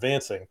when you're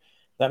advancing.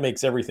 That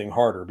makes everything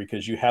harder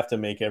because you have to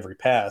make every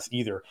pass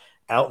either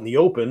out in the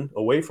open,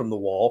 away from the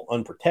wall,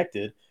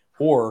 unprotected,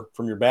 or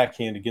from your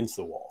backhand against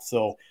the wall.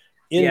 So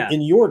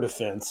in your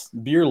defense,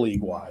 beer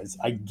league wise,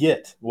 I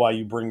get why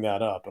you bring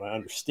that up, and I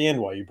understand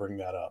why you bring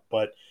that up.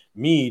 But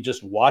me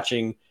just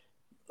watching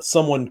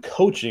someone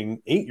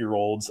coaching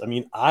 8-year-olds, I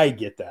mean, I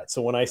get that.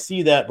 So when I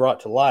see that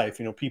brought to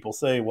life, people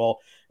say, well,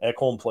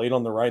 Ekholm played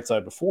on the right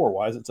side before.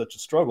 Why is it such a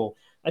struggle?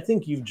 I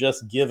think you've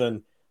just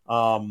given,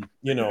 a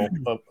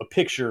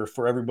picture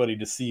for everybody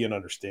to see and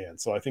understand.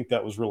 So I think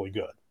that was really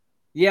good.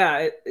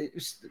 Yeah.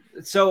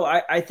 So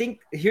I think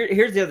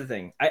here's the other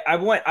thing. I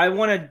want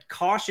to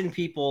caution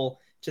people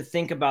to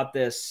think about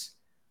this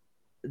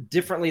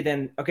differently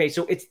than, okay,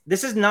 so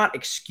this is not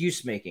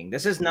excuse making.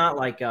 This is not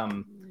like, and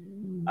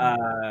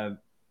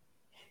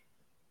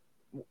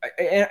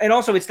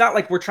also it's not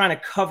like we're trying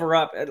to cover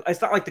up.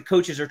 It's not like the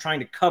coaches are trying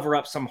to cover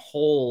up some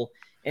hole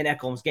in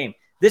Ekholm's game.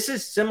 This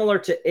is similar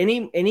to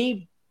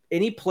any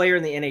player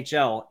in the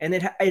NHL. And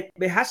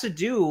it has to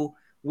do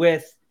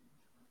with,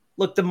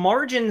 look, the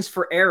margins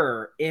for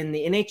error in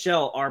the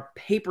NHL are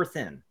paper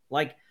thin.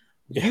 Like,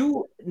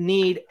 you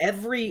need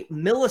every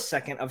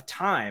millisecond of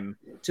time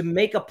to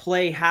make a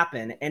play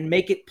happen and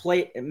make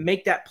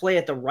that play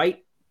at the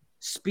right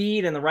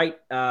speed and the right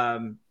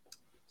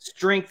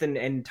strength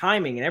and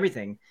timing and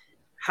everything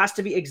has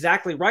to be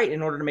exactly right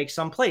in order to make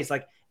some plays.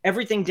 Like,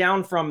 everything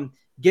down from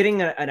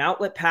getting an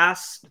outlet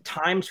pass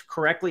timed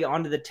correctly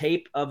onto the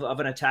tape of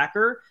an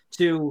attacker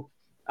to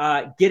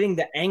getting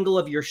the angle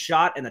of your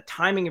shot and the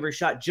timing of your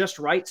shot just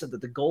right so that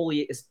the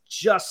goalie is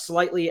just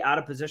slightly out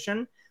of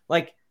position.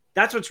 Like,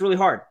 that's what's really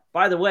hard.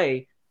 By the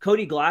way,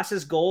 Cody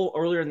Glass's goal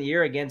earlier in the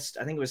year against,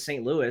 I think it was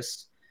St.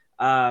 Louis.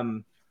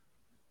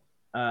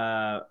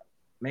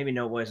 Maybe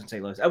no, it wasn't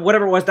St. Louis.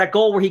 Whatever it was, that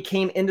goal where he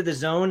came into the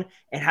zone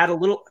and had a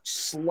little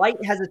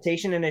slight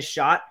hesitation in his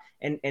shot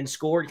and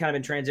scored kind of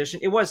in transition.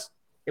 It was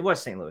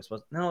St. Louis.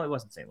 No, it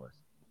wasn't St. Louis.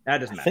 That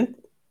doesn't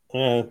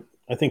matter.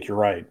 I think you're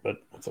right, but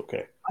it's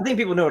okay. I think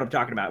people know what I'm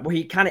talking about, where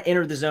he kind of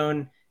entered the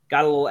zone,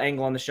 got a little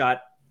angle on the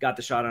shot, got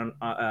the shot on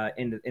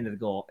into the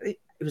goal. It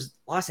was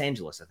Los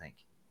Angeles, I think.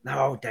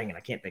 No, dang it,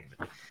 I can't think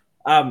of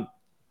it.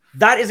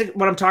 That is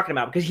what I'm talking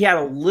about, because he had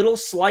a little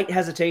slight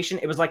hesitation.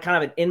 It was like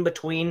kind of an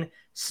in-between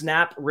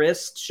snap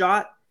wrist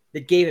shot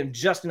that gave him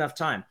just enough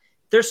time.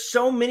 There's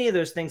so many of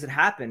those things that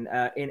happen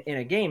in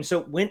a game.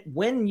 So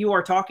when you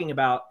are talking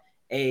about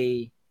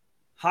a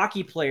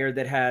hockey player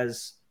that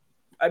has,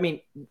 I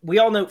mean, we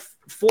all know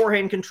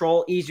forehand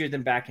control easier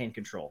than backhand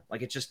control.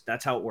 Like, it's just,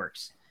 that's how it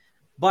works.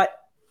 But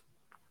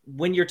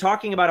when you're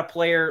talking about a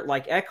player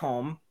like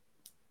Ekholm,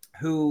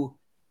 who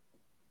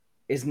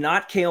is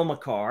not Cale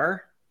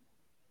Makar,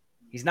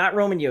 he's not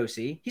Roman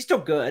Josi, he's still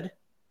good,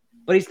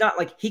 but he's not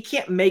like, he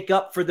can't make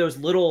up for those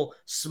little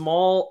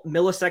small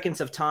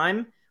milliseconds of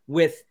time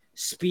with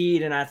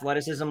speed and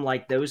athleticism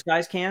like those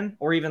guys can,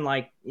 or even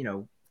like,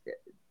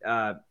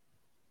 I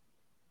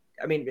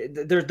mean,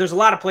 there's a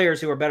lot of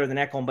players who are better than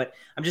Ekholm, but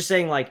I'm just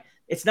saying, like,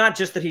 it's not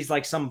just that he's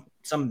like some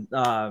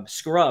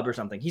scrub or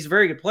something. He's a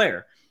very good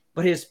player,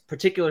 but his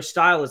particular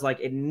style is like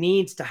it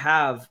needs to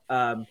have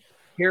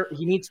here.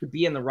 He needs to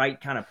be in the right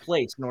kind of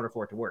place in order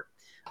for it to work.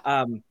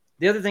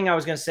 The other thing I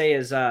was going to say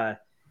is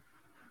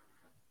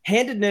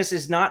handedness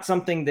is not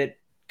something that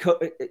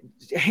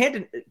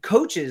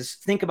coaches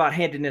think about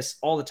handedness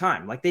all the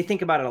time. Like they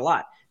think about it a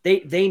lot.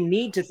 They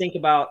need to think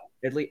about,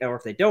 at least, or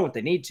if they don't,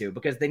 they need to,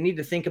 because they need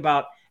to think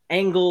about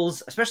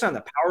angles, especially on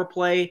the power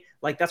play.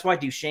 Like that's why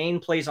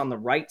Duchesne plays on the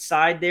right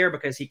side there,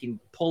 because he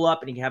can pull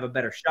up and he can have a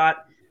better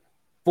shot.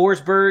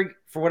 Forsberg,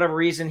 for whatever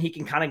reason, he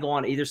can kind of go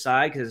on either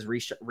side because his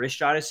wrist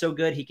shot is so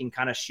good. He can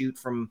kind of shoot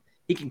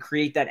he can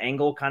create that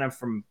angle kind of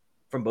from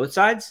both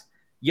sides.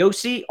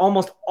 Yossi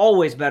almost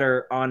always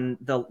better on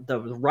the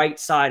right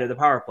side of the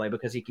power play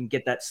because he can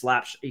get that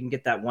slap, he can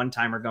get that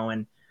one-timer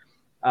going.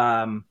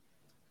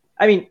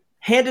 I mean,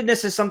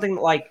 handedness is something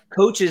like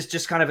coaches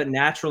just kind of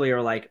naturally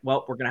are like,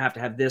 well, we're going to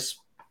have this,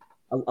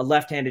 a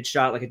left-handed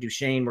shot like a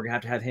Duchesne. We're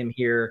going to have him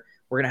here.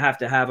 We're going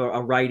to have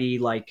a righty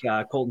like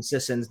Colton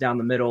Sissons down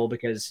the middle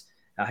because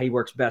he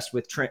works best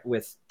with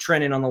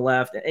Trennan on the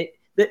left.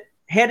 The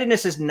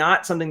handedness is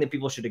not something that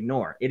people should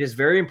ignore. It is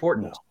very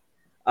important.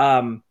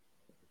 No.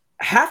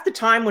 Half the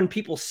time when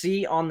people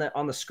see on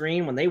the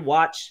screen, when they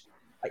watch,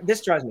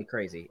 this drives me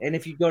crazy. And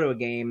if you go to a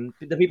game,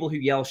 the people who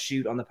yell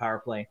shoot on the power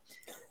play,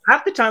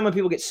 half the time when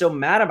people get so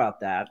mad about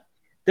that,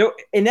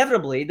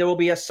 inevitably there will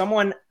be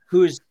someone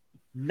who's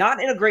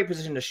not in a great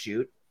position to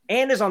shoot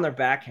and is on their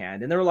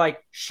backhand, and they're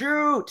like,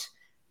 shoot.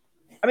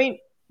 I mean,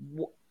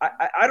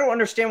 I don't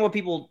understand what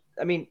people,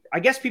 I mean, I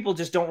guess people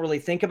just don't really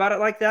think about it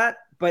like that,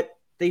 but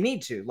they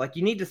need to. Like,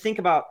 you need to think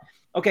about,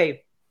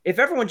 okay, if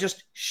everyone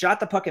just shot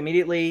the puck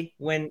immediately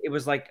when it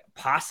was like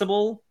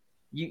possible,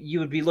 you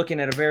would be looking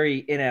at a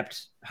very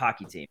inept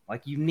hockey team.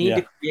 Like you need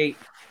to create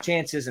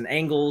chances and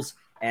angles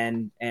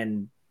and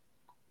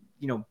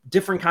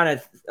different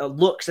kind of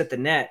looks at the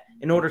net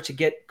in order to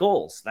get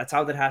goals. That's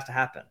how that has to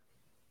happen.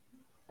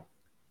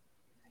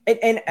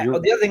 And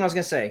the other thing I was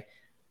going to say,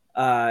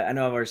 I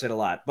know I've already said a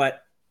lot,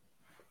 but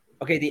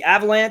okay, the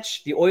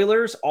Avalanche, the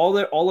Oilers,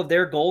 all of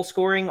their goal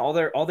scoring, all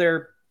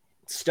their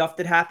stuff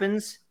that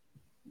happens,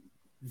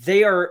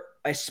 they are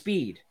a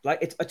speed.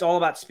 Like it's all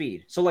about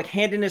speed. So like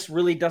handedness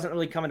really doesn't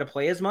really come into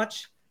play as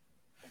much.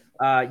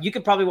 You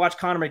could probably watch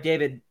Connor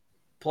McDavid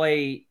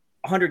play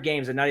 100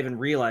 games and not even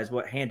realize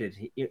whether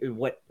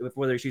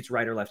he shoots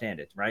right or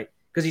left-handed, right?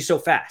 Because he's so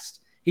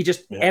fast. He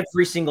just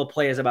every single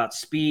play is about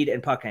speed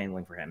and puck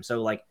handling for him.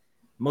 So like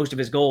most of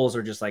his goals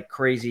are just like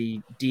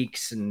crazy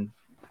dekes and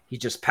he's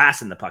just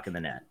passing the puck in the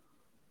net.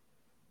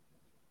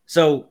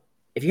 So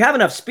if you have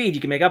enough speed, you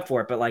can make up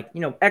for it. But like,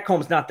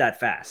 Ekholm's not that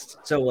fast.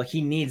 So like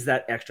he needs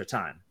that extra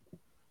time.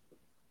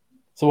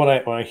 So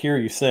what I hear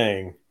you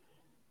saying,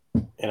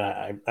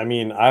 and I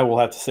mean, I will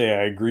have to say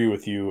I agree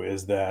with you,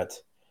 is that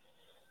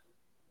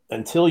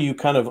until you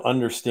kind of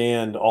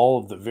understand all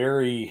of the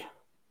very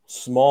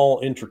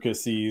small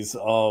intricacies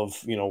of,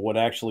 what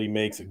actually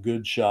makes a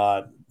good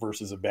shot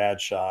versus a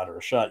bad shot, or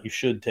a shot you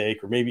should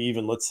take, or maybe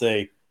even, let's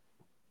say,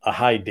 a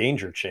high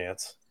danger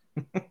chance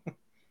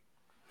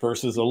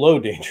versus a low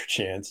danger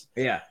chance.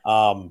 Yeah.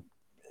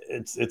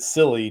 It's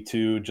silly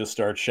to just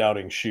start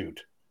shouting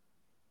shoot.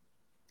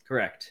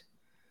 Correct.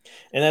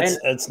 And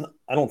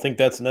I don't think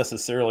that's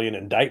necessarily an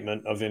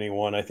indictment of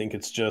anyone. I think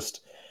it's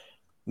just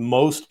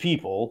most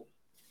people,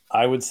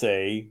 I would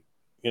say,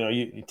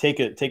 you take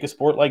a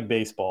sport like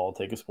baseball,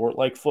 take a sport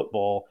like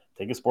football,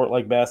 take a sport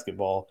like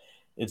basketball.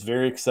 It's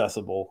very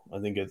accessible. I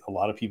think a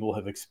lot of people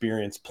have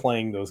experienced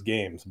playing those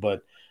games,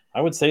 but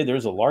I would say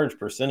there's a large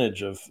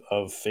percentage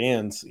of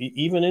fans,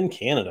 even in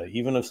Canada,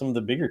 even of some of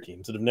the bigger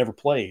teams that have never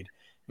played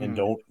and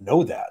don't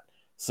know that.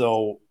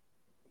 So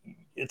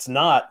it's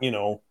not,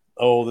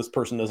 this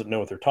person doesn't know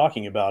what they're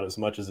talking about, as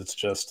much as it's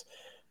just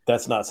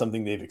that's not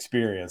something they've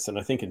experienced. And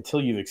I think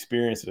until you've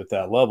experienced it at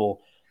that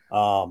level,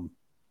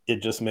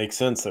 it just makes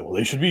sense that,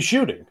 they should be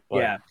shooting. But,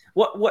 yeah.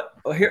 What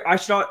here? I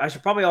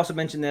should probably also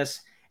mention this.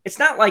 It's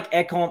not like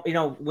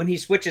Ekholm, when he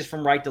switches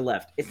from right to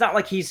left, it's not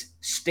like he's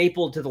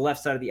stapled to the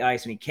left side of the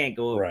ice and he can't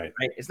go over. Right.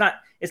 That's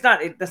not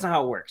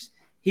how it works.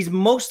 He's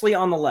mostly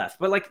on the left,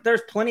 but like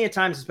there's plenty of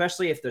times,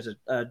 especially if there's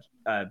a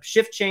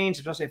shift change,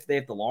 especially if they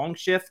have the long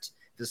shift,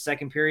 the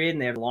second period,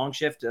 and they have a long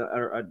shift,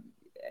 or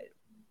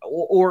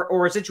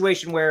a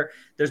situation where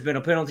there's been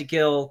a penalty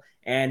kill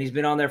and he's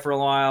been on there for a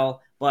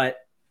while, but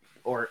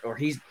or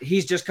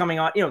he's just coming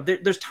on.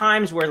 There's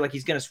times where like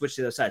he's going to switch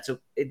to the other side. So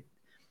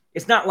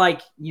it's not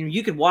like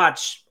you could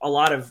watch a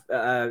lot of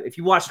if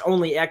you watched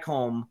only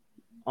Ekholm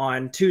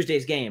on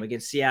Tuesday's game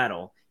against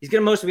Seattle, he's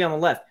going to mostly be on the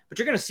left, but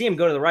you're going to see him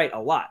go to the right a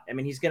lot. I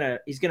mean, he's going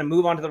to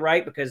move on to the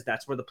right because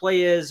that's where the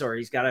play is, or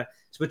he's got to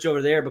switch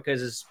over there because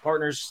his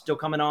partner's still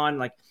coming on.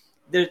 Like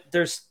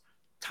there's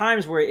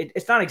times where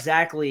it's not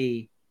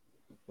exactly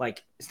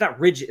like it's not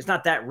rigid. It's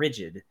not that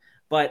rigid,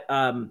 but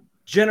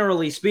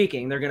generally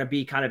speaking, they're going to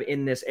be kind of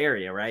in this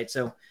area, right?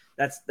 So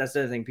that's the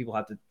other thing people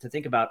have to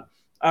think about.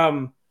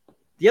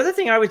 The other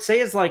thing I would say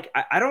is like,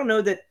 I don't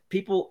know that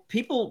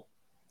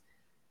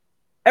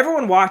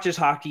everyone watches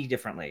hockey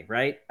differently,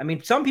 right? I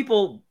mean, some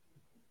people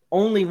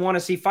only want to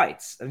see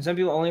fights. I mean, some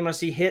people only want to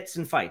see hits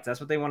and fights. That's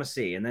what they want to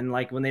see. And then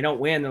like when they don't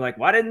win, they're like,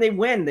 why didn't they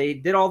win? They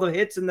did all the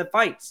hits and the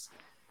fights.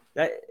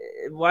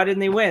 Why didn't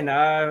they win?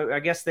 I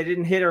guess they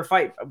didn't hit or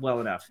fight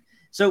well enough.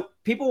 So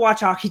people watch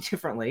hockey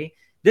differently.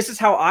 This is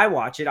how I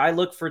watch it. I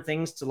look for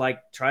things to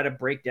like try to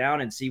break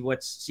down and see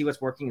what's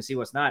working and see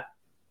what's not.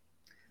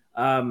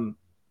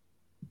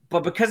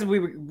 But because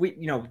we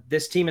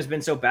this team has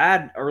been so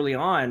bad early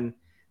on,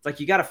 it's like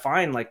you got to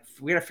find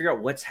we got to figure out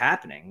what's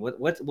happening,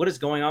 what is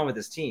going on with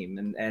this team,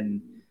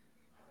 and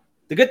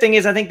the good thing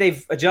is I think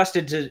they've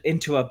adjusted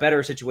into a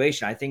better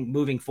situation. I think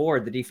moving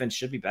forward the defense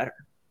should be better.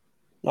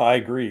 No, I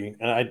agree,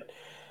 and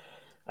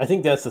I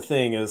think that's the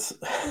thing is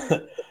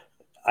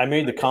I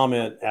made the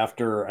comment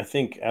after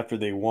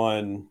they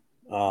won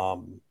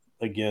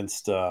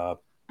against the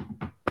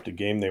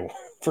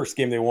first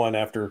game they won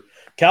after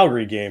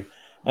Calgary game.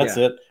 That's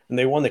it. And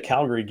they won the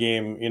Calgary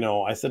game.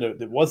 I said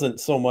it wasn't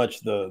so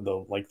much the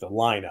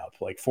lineup,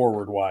 like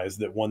forward wise,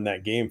 that won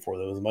that game for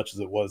them as much as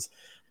it was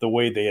the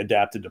way they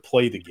adapted to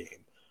play the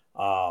game.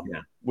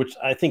 Which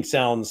I think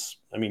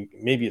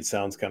maybe it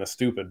sounds kind of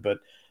stupid, but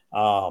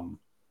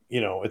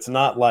it's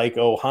not like,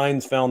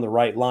 Hines found the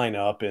right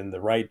lineup and the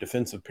right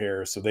defensive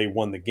pair, so they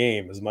won the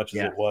game as much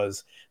as it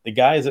was the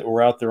guys that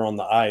were out there on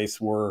the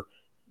ice were,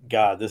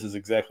 God, this is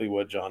exactly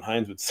what John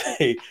Hines would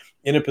say,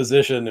 in a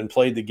position and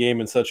played the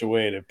game in such a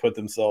way to put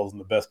themselves in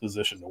the best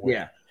position to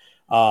win.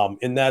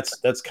 And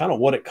that's kind of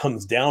what it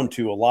comes down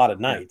to a lot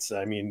of nights.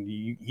 I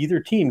mean, either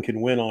team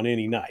can win on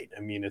any night. I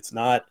mean, it's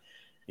not,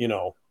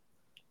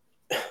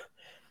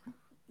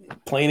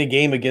 playing a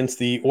game against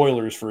the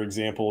Oilers, for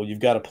example, you've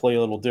got to play a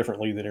little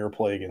differently than ever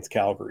play against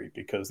Calgary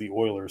because the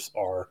Oilers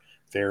are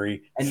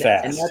very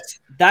fast. And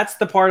that's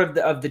the part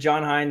of the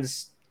John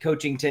Hines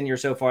coaching tenure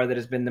so far that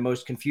has been the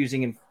most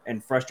confusing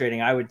and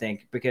frustrating, I would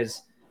think,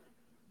 because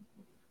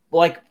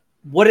like,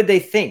 what did they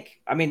think?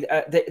 I mean,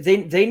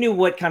 they knew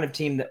what kind of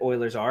team the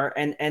Oilers are,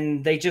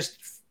 and they just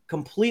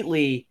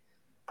completely,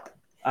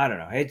 I don't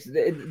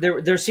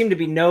know. There seemed to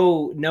be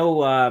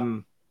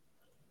no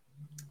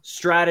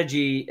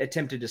strategy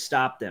attempted to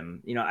stop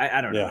them.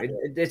 I don't know.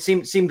 It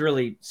seemed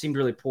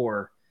really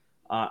poor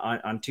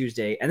on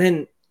Tuesday, and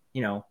then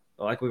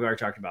like we've already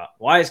talked about,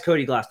 why is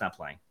Cody Glass not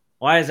playing?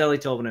 Why is Ellie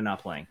Tolvanen not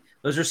playing?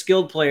 Those are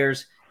skilled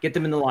players. Get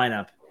them in the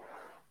lineup.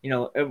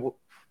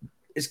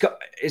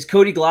 Is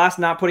Cody Glass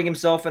not putting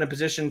himself in a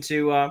position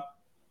to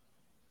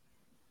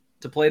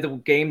play the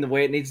game the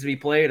way it needs to be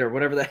played, or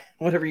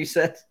whatever you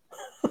said?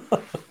 I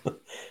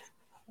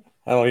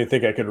don't even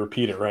think I could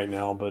repeat it right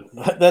now, but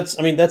that's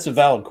a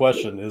valid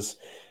question.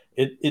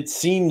 It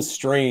seems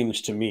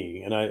strange to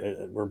me,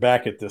 and we're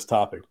back at this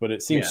topic, but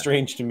it seems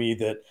strange to me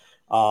that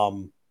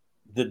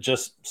that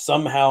just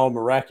somehow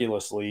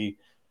miraculously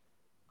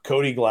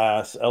Cody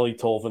Glass, Ellie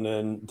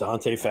Tolvanen,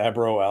 Dante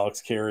Fabro,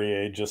 Alex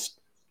Carrier just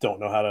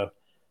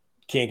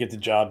can't get the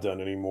job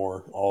done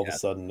anymore. All of a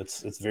sudden,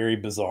 it's very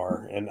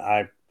bizarre, and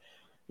I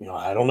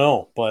don't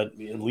know, but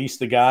at least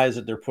the guys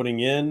that they're putting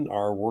in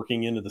are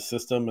working into the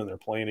system, and they're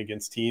playing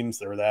against teams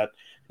that are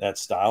that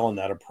style and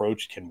that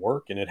approach can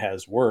work, and it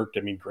has worked. I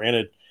mean,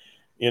 granted,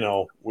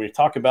 we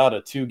talk about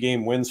a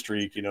 2-game win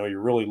streak. You're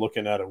really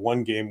looking at a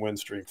 1-game win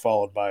streak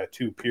followed by a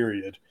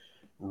 2-period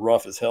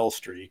rough as hell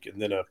streak,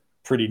 and then a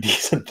pretty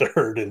decent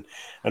third and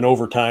an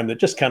overtime that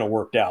just kind of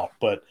worked out.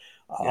 But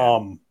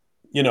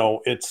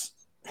it's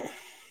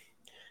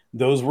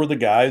those were the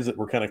guys that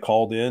were kind of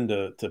called in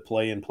to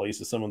play in place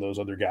of some of those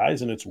other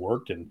guys, and it's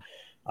worked. And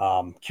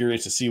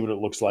curious to see what it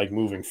looks like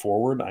moving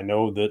forward. I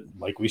know that,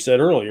 like we said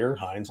earlier,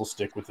 Hines will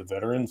stick with the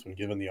veterans when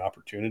given the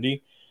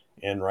opportunity.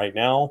 And right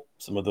now,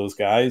 some of those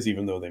guys,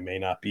 even though they may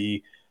not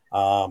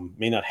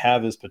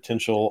have as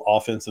potential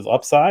offensive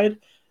upside,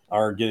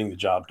 are getting the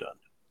job done.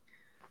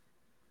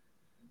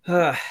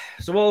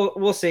 So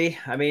we'll see.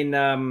 I mean,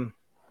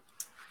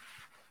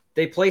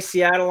 they play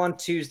Seattle on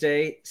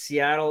Tuesday.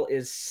 Seattle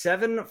is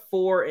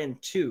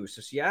 7-4-2.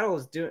 So Seattle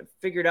is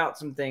figured out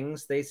some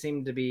things. They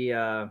seem to be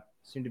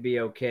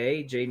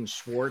okay. Jaden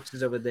Schwartz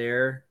is over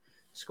there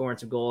scoring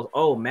some goals.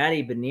 Oh,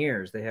 Matty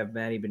Beniers. They have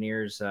Matty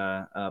Beniers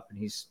up, and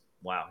he's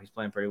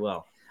playing pretty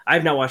well. I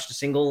have not watched a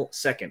single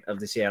second of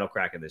the Seattle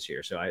Kraken this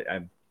year, so I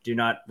do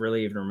not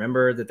really even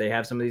remember that they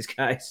have some of these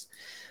guys.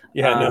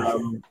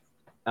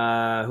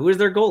 Who is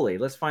their goalie?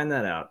 Let's find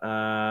that out.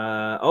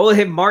 They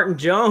have Martin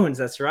Jones.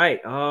 That's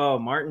right. Oh,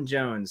 Martin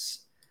Jones.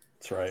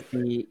 That's right.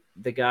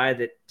 The guy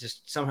that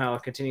just somehow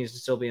continues to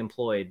still be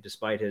employed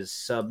despite his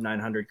sub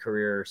 900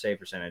 career save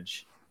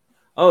percentage.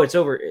 Oh, it's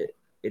over.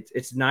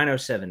 It's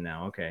 907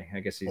 now. Okay, I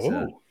guess he's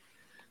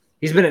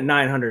been at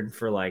 900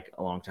 for like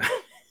a long time.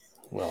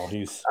 Well,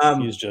 he's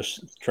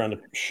just trying to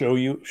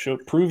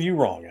prove you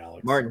wrong,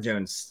 Alex. Martin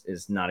Jones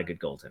is not a good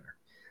goaltender.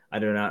 I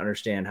do not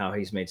understand how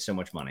he's made so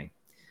much money.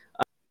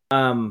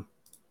 And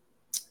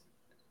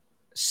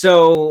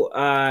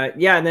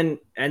then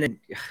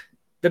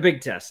the big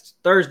test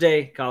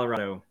Thursday,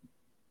 Colorado.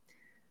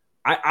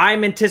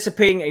 I'm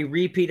anticipating a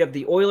repeat of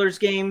the Oilers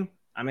game.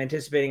 I'm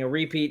anticipating a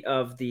repeat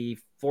of the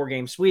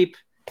 4-game sweep.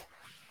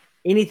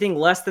 Anything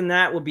less than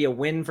that would be a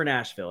win for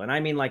Nashville. And I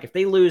mean, like, if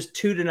they lose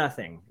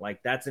 2-0,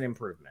 like, that's an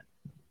improvement.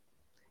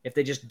 If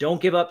they just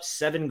don't give up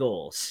 7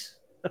 goals.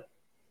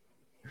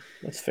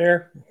 That's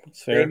fair.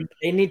 That's fair.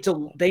 They need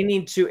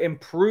to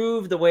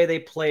improve the way they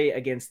play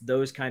against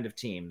those kind of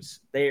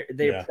teams. They're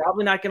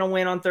probably not going to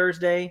win on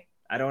Thursday.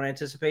 I don't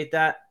anticipate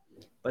that,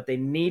 but they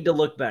need to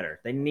look better.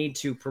 They need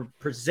to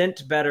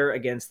present better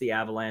against the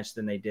Avalanche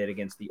than they did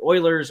against the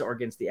Oilers or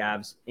against the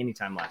Avs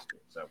anytime last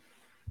year. So,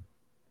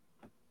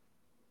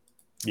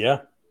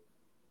 yeah,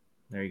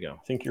 there you go.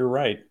 I think you're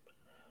right.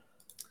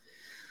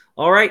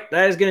 All right,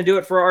 that is going to do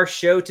it for our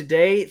show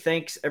today.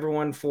 Thanks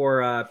everyone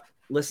for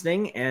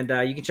listening, and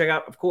you can check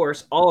out, of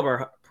course, all of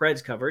our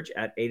Preds coverage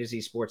at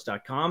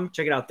atozsports.com.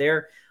 Check it out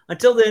there.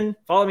 Until then,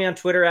 follow me on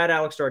Twitter at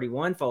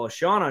AlexDarty1. Follow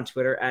Sean on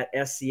Twitter at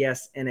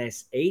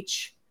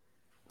SCSNSH.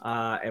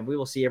 And we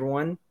will see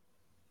everyone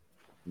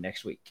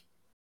next week.